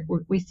true where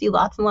we see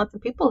lots and lots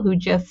of people who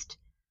just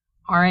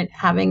aren't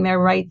having their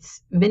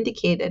rights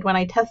vindicated. When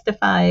I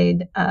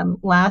testified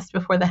last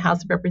before the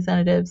House of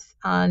Representatives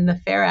on the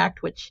FAIR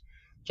Act, which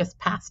just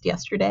passed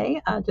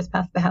yesterday, just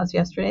passed the House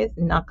yesterday.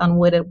 Knock on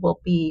wood, it will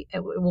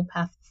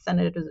pass the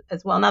Senate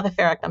as well. Not the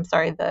FAIR Act, I'm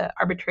sorry, the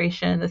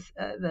arbitration,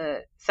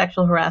 the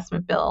sexual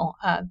harassment bill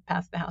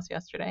passed the House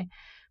yesterday.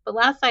 But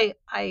last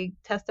I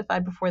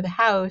testified before the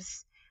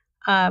House,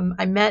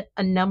 I met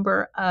a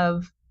number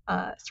of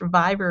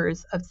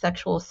survivors of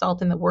sexual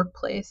assault in the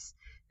workplace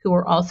who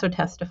were also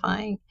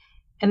testifying.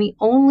 And the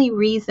only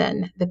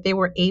reason that they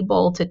were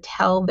able to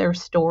tell their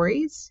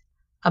stories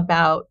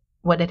about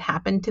what had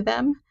happened to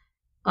them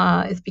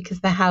is because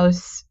the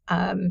House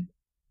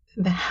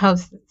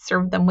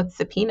served them with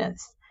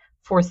subpoenas,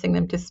 forcing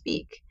them to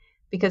speak.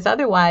 Because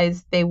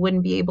otherwise, they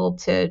wouldn't be able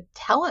to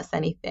tell us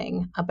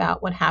anything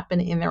about what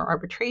happened in their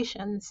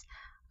arbitrations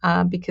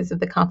because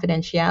of the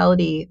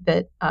confidentiality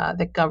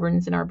that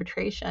governs an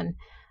arbitration.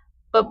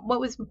 But what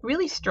was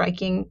really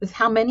striking was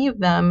how many of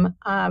them,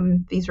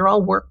 these are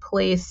all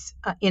workplace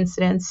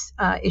incidents,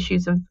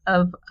 issues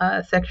of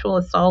sexual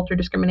assault or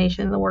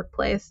discrimination in the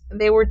workplace.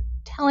 They were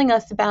telling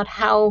us about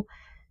how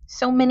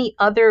so many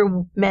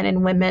other men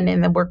and women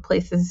in the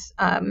workplaces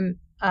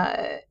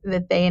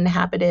that they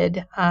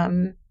inhabited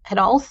had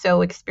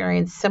also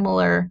experienced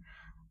similar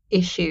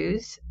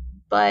issues,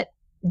 but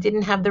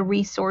didn't have the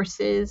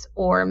resources,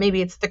 or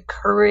maybe it's the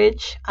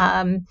courage,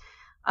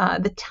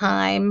 the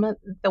time,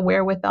 the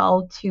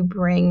wherewithal to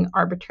bring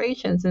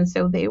arbitrations. And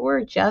so they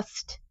were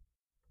just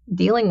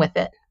dealing with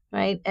it,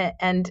 right?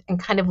 And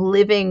kind of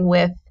living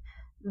with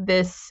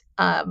this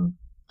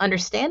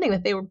understanding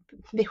that they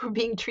were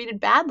being treated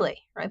badly,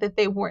 right? That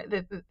they weren't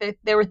that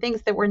there were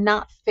things that were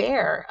not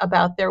fair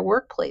about their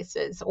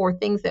workplaces, or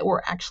things that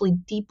were actually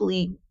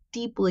deeply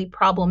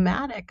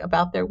problematic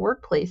about their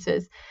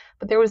workplaces,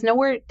 but there was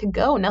nowhere to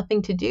go,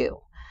 nothing to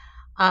do.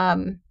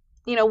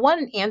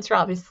 One answer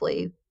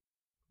obviously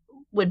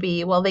would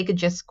be, well, they could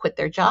just quit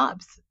their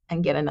jobs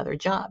and get another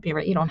job.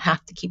 Right? You don't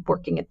have to keep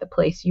working at the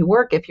place you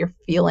work if you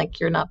feel like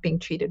you're not being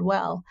treated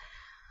well.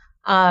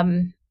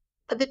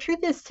 But the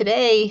truth is,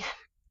 today,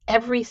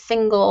 every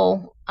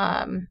single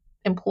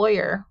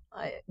employer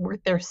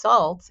worth their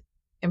salt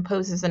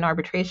imposes an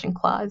arbitration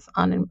clause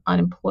on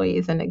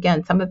employees. And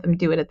again, some of them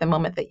do it at the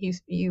moment that you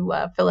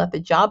fill out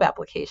the job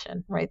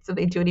application, right? So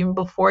they do it even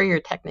before you're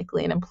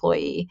technically an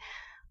employee,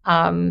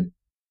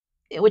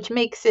 which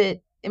makes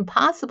it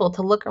impossible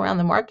to look around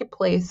the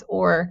marketplace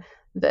or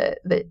the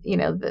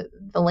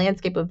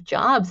landscape of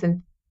jobs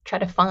and try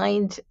to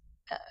find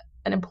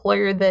an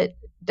employer that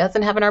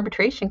doesn't have an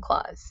arbitration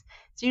clause.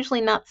 It's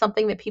usually not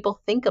something that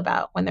people think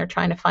about when they're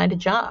trying to find a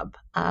job,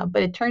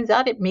 but it turns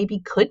out it maybe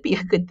could be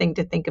a good thing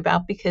to think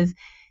about, because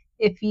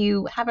if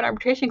you have an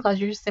arbitration clause,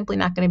 you're just simply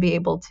not going to be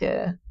able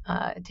to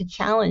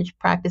challenge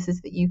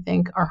practices that you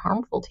think are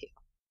harmful to you.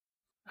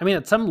 I mean,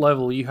 at some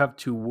level, you have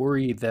to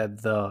worry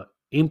that the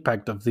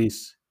impact of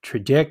this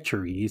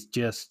trajectory is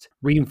just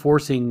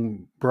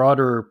reinforcing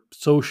broader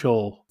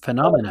social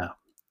phenomena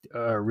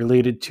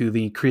related to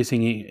the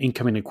increasing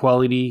income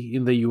inequality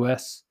in the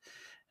U.S.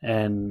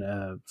 and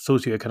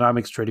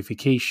socioeconomic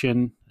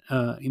stratification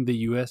in the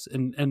U.S.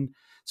 And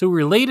so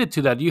related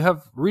to that, you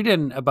have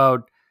written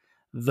about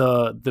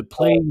the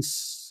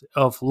place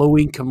of low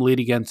income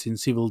litigants in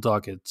civil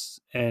dockets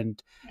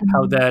and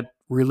how that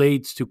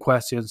relates to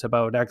questions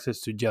about access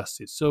to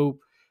justice. So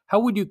how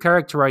would you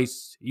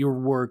characterize your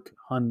work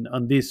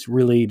on this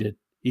related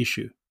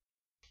issue?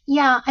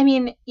 Yeah, I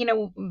mean,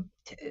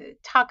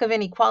 talk of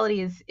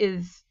inequality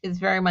is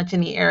very much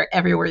in the air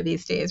everywhere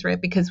these days, right?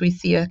 Because we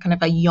see a kind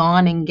of a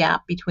yawning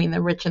gap between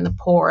the rich and the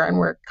poor, and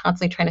we're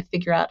constantly trying to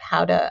figure out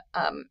how to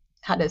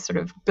sort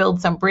of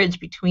build some bridge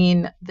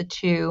between the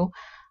two.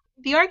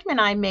 The argument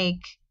I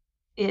make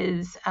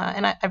is,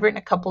 and I've written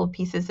a couple of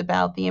pieces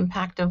about the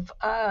impact of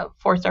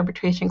forced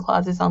arbitration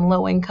clauses on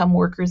low-income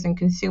workers and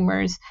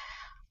consumers.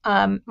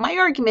 My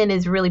argument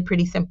is really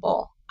pretty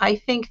simple. I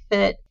think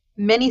that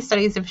many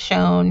studies have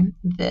shown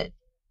that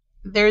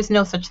there is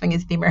no such thing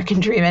as the American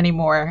dream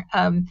anymore.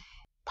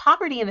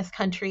 Poverty in this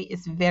country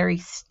is very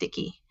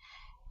sticky.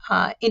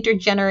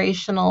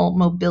 Intergenerational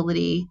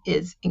mobility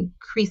is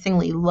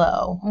increasingly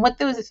low. And what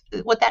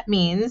that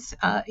means,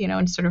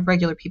 in sort of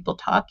regular people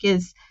talk,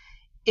 is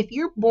if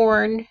you're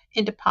born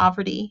into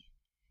poverty,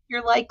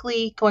 you're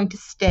likely going to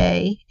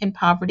stay in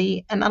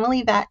poverty. And not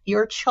only that,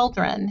 your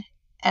children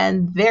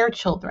and their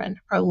children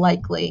are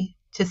likely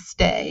to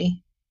stay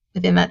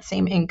within that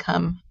same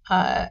income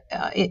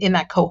in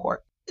that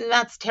cohort. And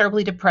that's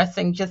terribly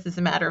depressing just as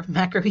a matter of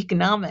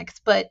macroeconomics,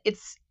 but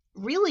it's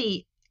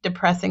really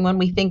depressing when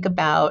we think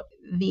about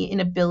the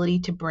inability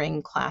to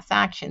bring class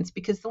actions.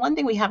 Because the one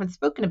thing we haven't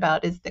spoken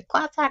about is that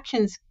class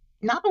actions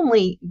not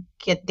only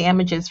get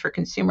damages for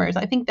consumers,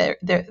 I think that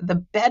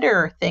the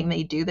better thing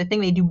they do, the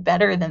thing they do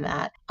better than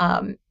that,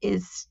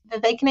 is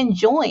that they can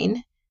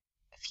enjoin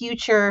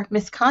future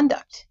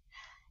misconduct.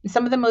 And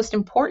some of the most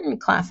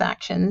important class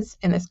actions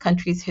in this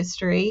country's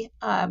history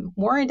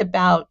weren't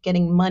about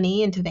getting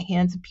money into the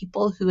hands of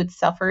people who had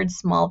suffered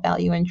small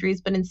value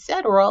injuries, but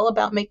instead were all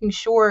about making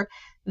sure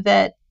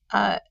that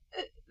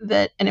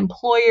that an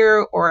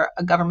employer or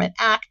a government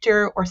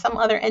actor or some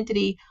other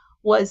entity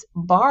was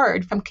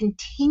barred from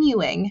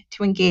continuing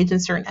to engage in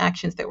certain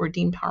actions that were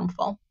deemed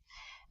harmful.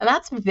 And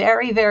that's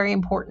very, very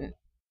important.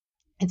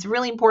 It's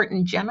really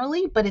important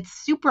generally, but it's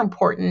super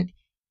important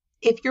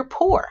if you're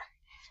poor.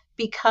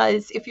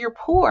 Because if you're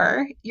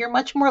poor, you're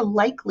much more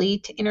likely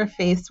to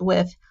interface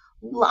with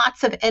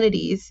lots of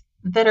entities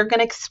that are going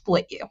to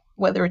exploit you,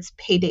 whether it's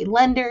payday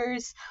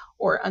lenders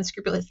or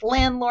unscrupulous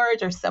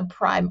landlords or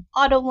subprime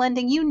auto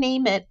lending, you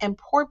name it, and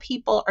poor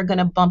people are going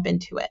to bump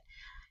into it.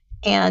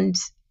 And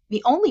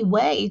the only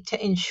way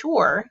to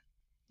ensure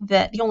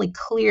that, the only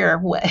clear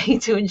way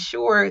to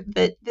ensure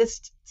that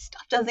this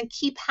stuff doesn't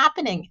keep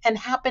happening and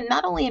happen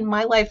not only in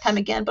my lifetime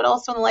again, but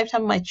also in the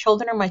lifetime of my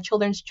children or my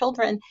children's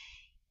children,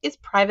 is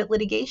private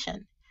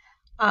litigation.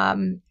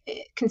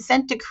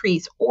 Consent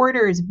decrees,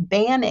 orders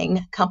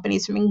banning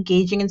companies from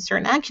engaging in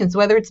certain actions,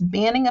 whether it's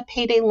banning a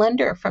payday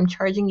lender from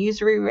charging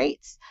usury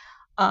rates,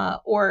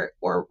 or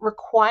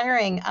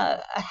requiring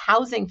a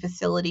housing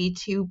facility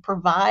to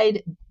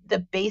provide the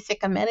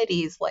basic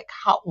amenities like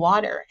hot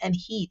water and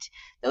heat.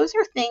 Those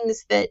are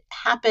things that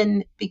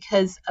happen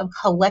because of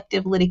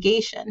collective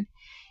litigation.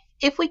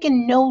 If we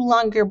can no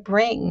longer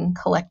bring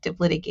collective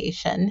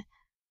litigation,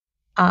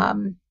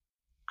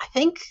 I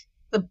think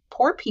the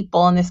poor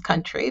people in this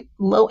country,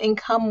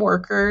 low-income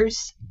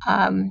workers,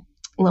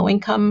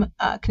 low-income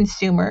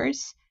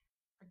consumers,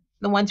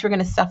 the ones who are going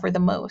to suffer the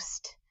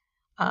most.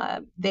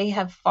 They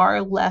have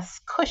far less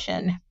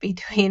cushion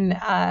between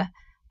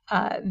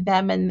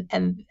them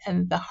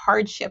and the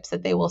hardships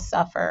that they will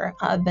suffer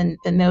than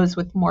those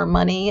with more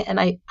money. And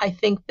I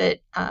think that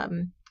I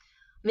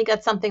think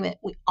that's something that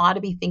we ought to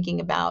be thinking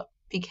about,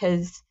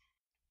 because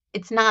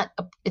it's not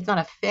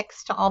a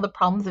fix to all the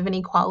problems of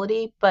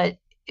inequality, but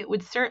it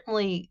would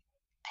certainly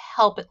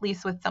help, at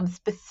least with some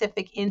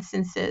specific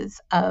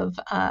instances of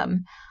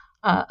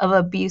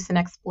abuse and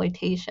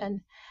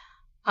exploitation.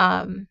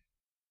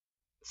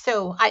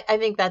 So I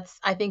think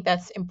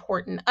that's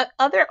important.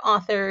 Other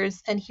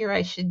authors, and here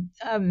I should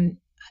do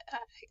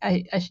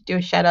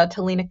a shout out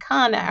to Lena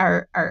Khan,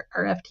 our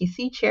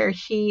FTC chair.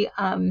 She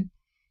and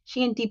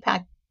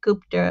Deepak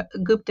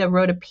Gupta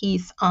wrote a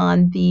piece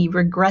on the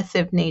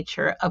regressive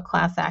nature of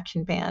class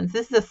action bans.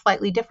 This is a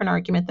slightly different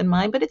argument than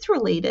mine, but it's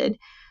related.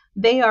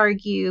 They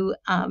argue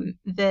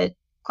that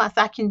class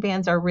action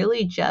bans are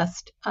really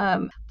just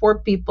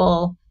for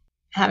people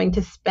having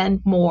to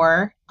spend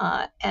more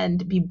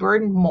and be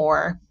burdened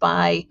more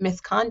by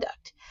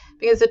misconduct.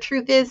 Because the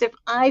truth is, if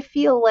I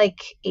feel like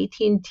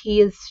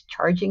AT&T is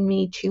charging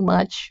me too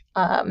much,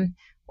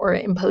 or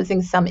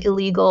imposing some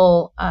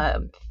illegal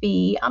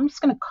fee, I'm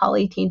just going to call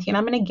AT&T and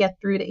I'm going to get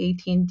through to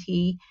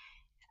AT&T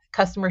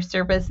customer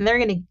service, and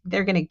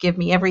they're going to give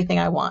me everything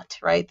I want,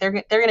 right? They're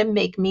going to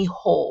make me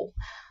whole.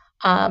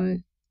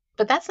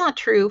 But that's not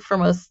true for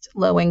most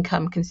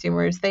low-income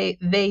consumers. They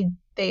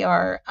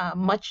are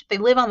they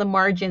live on the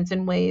margins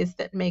in ways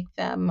that make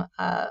them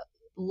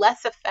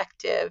less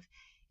effective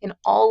in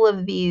all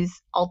of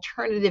these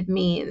alternative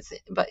means,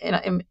 but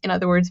in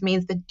other words,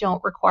 means that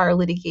don't require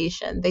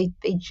litigation. They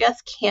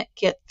just can't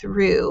get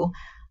through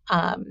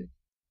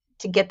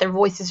to get their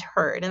voices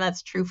heard, and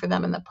that's true for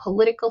them in the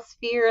political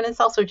sphere, and it's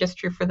also just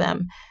true for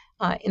them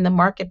in the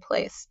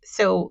marketplace.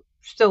 So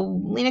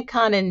Lena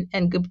Khan and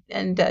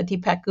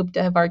Deepak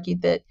Gupta have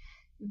argued that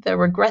the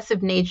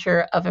regressive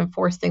nature of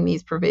enforcing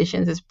these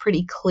provisions is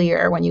pretty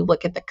clear when you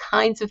look at the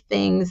kinds of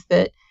things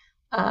that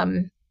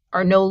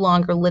are no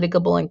longer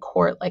litigable in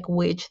court, like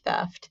wage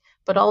theft,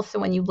 but also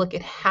when you look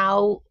at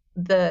how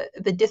the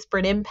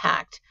disparate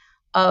impact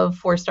of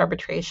forced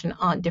arbitration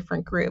on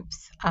different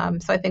groups.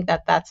 So I think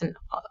that's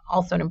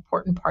also an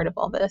important part of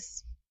all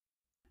this.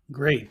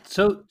 Great.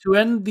 So to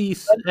end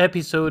this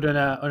episode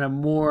on a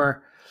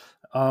more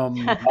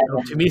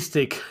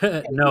optimistic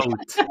note,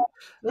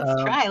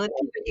 Let's try. Let's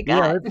see what you yeah,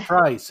 got. let's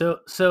try.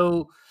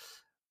 So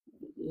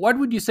what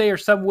would you say are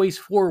some ways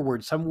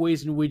forward, some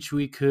ways in which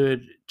we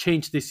could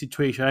change this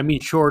situation? I mean,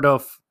 short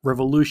of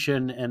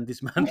revolution and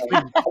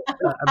dismantling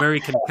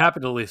American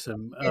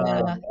capitalism.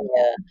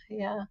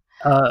 Yeah.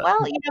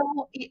 Well,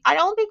 I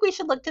don't think we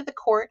should look to the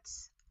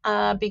courts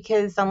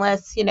because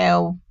unless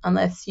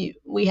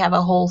we have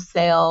a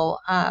wholesale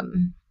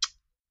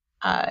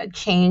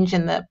change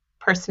in the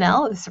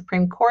personnel of the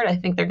Supreme Court, I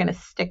think they're going to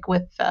stick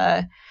with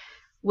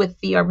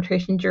the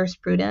arbitration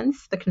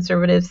jurisprudence. The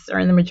conservatives are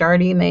in the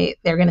majority, and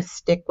they're going to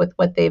stick with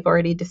what they've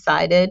already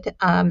decided,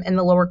 and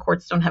the lower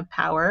courts don't have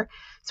power.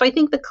 So I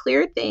think the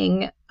clear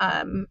thing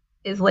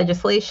is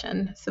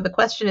legislation. So the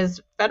question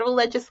is federal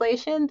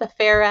legislation, the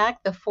FAIR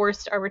Act, the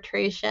Forced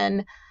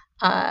Arbitration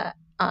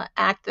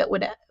Act that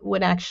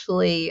would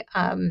actually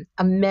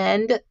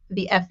amend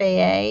the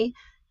FAA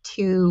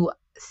to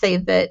say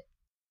that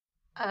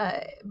uh,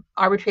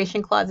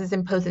 arbitration clauses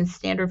imposed in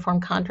standard form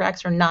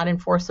contracts are not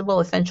enforceable,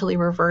 essentially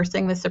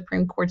reversing the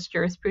Supreme Court's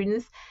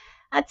jurisprudence.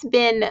 That's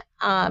been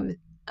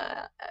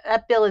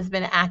that bill has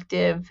been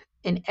active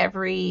in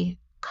every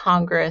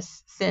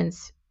Congress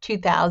since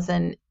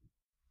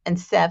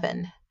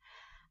 2007,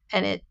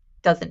 and it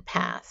doesn't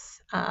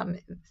pass.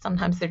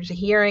 Sometimes there's a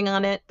hearing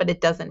on it, but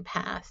it doesn't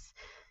pass.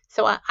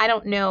 So I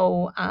don't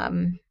know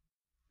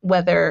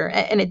whether,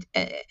 and it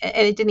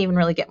didn't even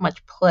really get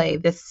much play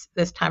this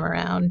time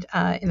around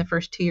in the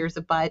first 2 years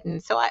of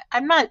Biden. So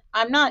I'm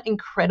not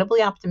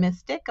incredibly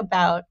optimistic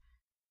about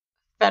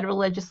federal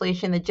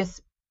legislation that just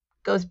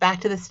goes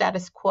back to the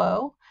status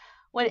quo.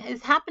 What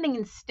is happening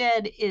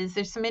instead is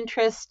there's some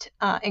interest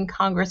in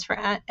Congress for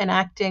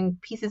enacting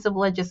pieces of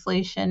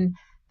legislation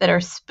that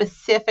are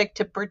specific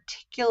to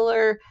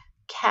particular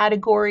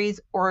categories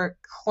or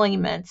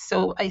claimants.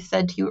 So I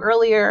said to you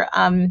earlier,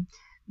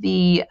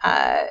 the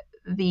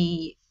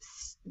the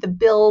the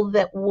bill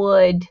that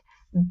would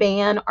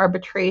ban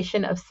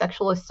arbitration of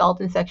sexual assault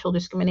and sexual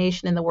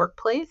discrimination in the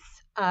workplace.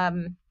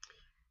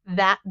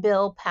 That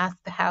bill passed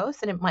the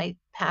House and it might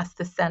pass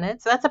the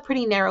Senate. So that's a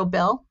pretty narrow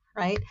bill,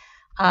 right?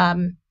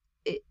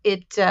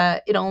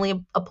 It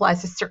only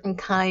applies to certain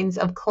kinds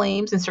of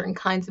claims and certain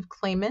kinds of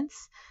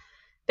claimants.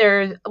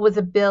 There was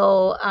a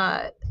bill.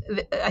 I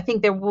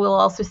think there will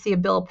also see a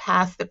bill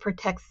passed that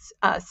protects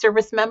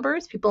service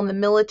members, people in the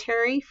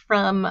military,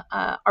 from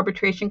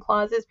arbitration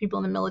clauses. People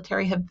in the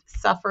military have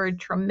suffered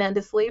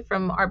tremendously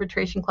from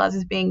arbitration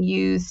clauses being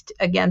used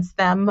against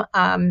them,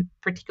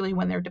 particularly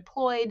when they're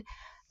deployed.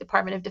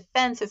 Department of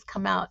Defense has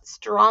come out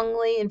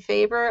strongly in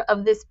favor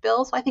of this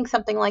bill. So I think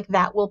something like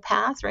that will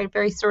pass, right?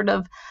 Very sort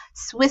of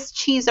Swiss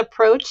cheese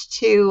approach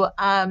to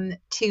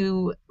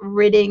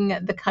ridding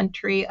the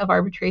country of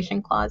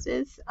arbitration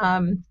clauses.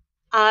 So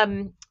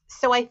I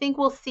think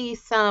we'll see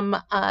some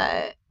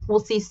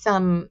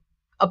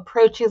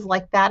approaches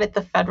like that at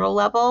the federal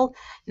level.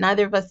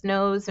 Neither of us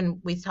knows, and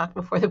we talked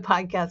before the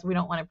podcast, we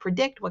don't want to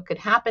predict what could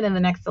happen in the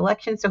next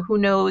election. So who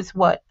knows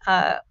what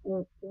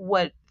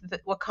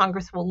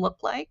Congress will look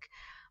like.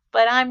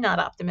 But I'm not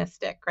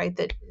optimistic, right,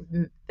 that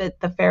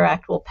the FAIR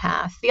Act will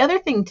pass. The other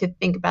thing to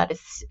think about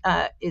is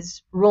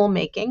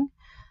rulemaking.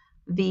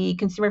 The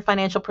Consumer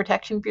Financial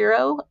Protection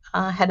Bureau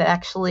had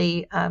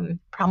actually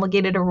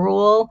promulgated a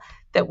rule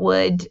that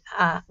would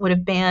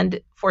have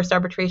banned forced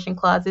arbitration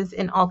clauses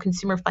in all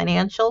consumer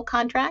financial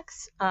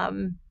contracts.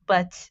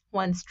 But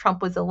once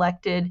Trump was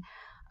elected,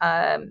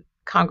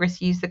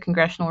 Congress used the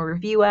Congressional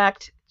Review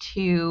Act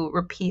to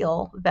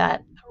repeal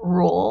that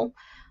rule.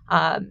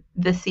 The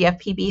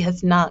CFPB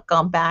has not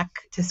gone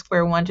back to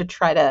square one to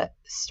try to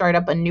start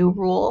up a new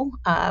rule,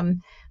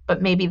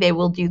 but maybe they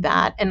will do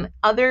that. And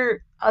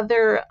other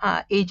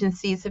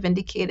agencies have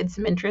indicated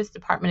some interest.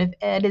 Department of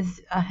Ed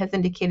has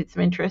indicated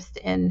some interest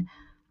in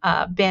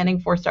banning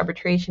forced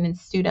arbitration in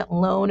student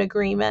loan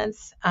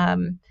agreements.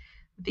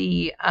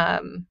 The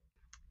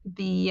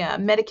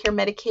Medicare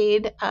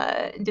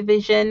Medicaid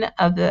division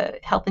of the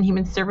Health and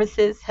Human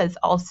Services has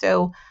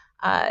also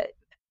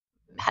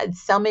had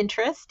some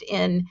interest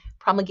in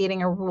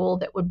promulgating a rule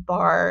that would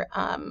bar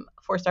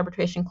forced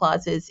arbitration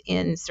clauses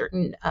in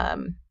certain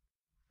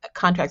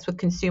contracts with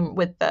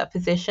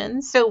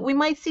physicians. So we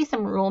might see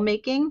some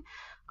rulemaking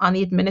on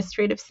the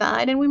administrative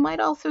side, and we might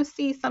also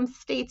see some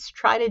states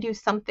try to do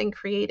something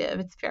creative.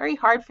 It's very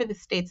hard for the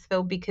states,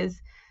 though,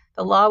 because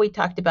the law we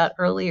talked about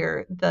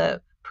earlier,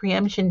 the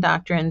preemption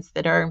doctrines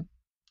that are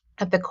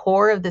at the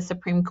core of the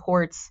Supreme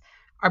Court's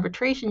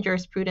arbitration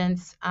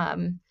jurisprudence,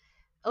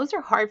 those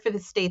are hard for the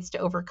states to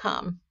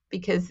overcome.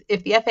 Because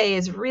if the FAA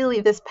is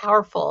really this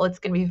powerful, it's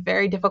going to be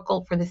very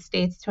difficult for the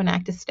states to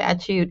enact a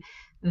statute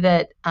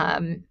that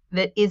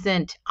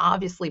isn't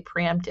obviously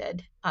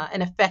preempted,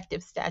 an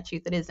effective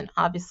statute that isn't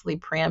obviously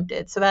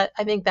preempted. So that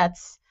I think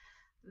that's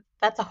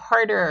a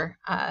harder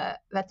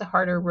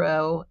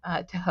row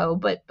to hoe.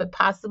 But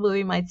possibly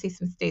we might see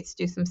some states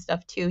do some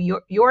stuff too.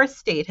 Your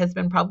state has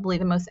been probably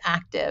the most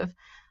active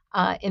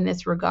in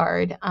this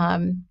regard.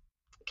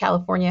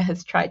 California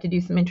has tried to do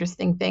some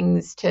interesting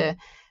things to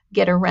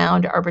get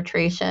around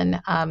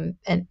arbitration,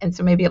 and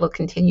so maybe it'll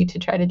continue to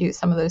try to do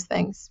some of those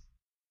things.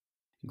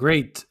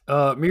 Great.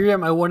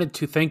 Myriam, I wanted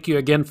to thank you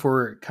again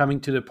for coming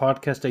to the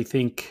podcast. I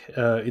think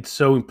it's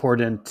so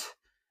important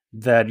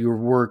that your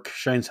work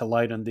shines a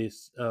light on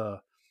these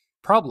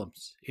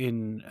problems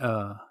in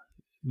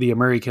the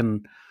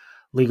American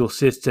legal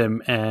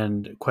system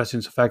and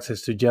questions of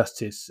access to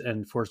justice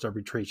and forced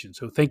arbitration.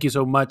 So thank you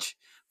so much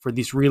for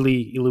this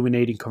really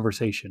illuminating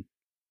conversation.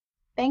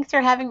 Thanks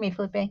for having me,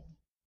 Felipe.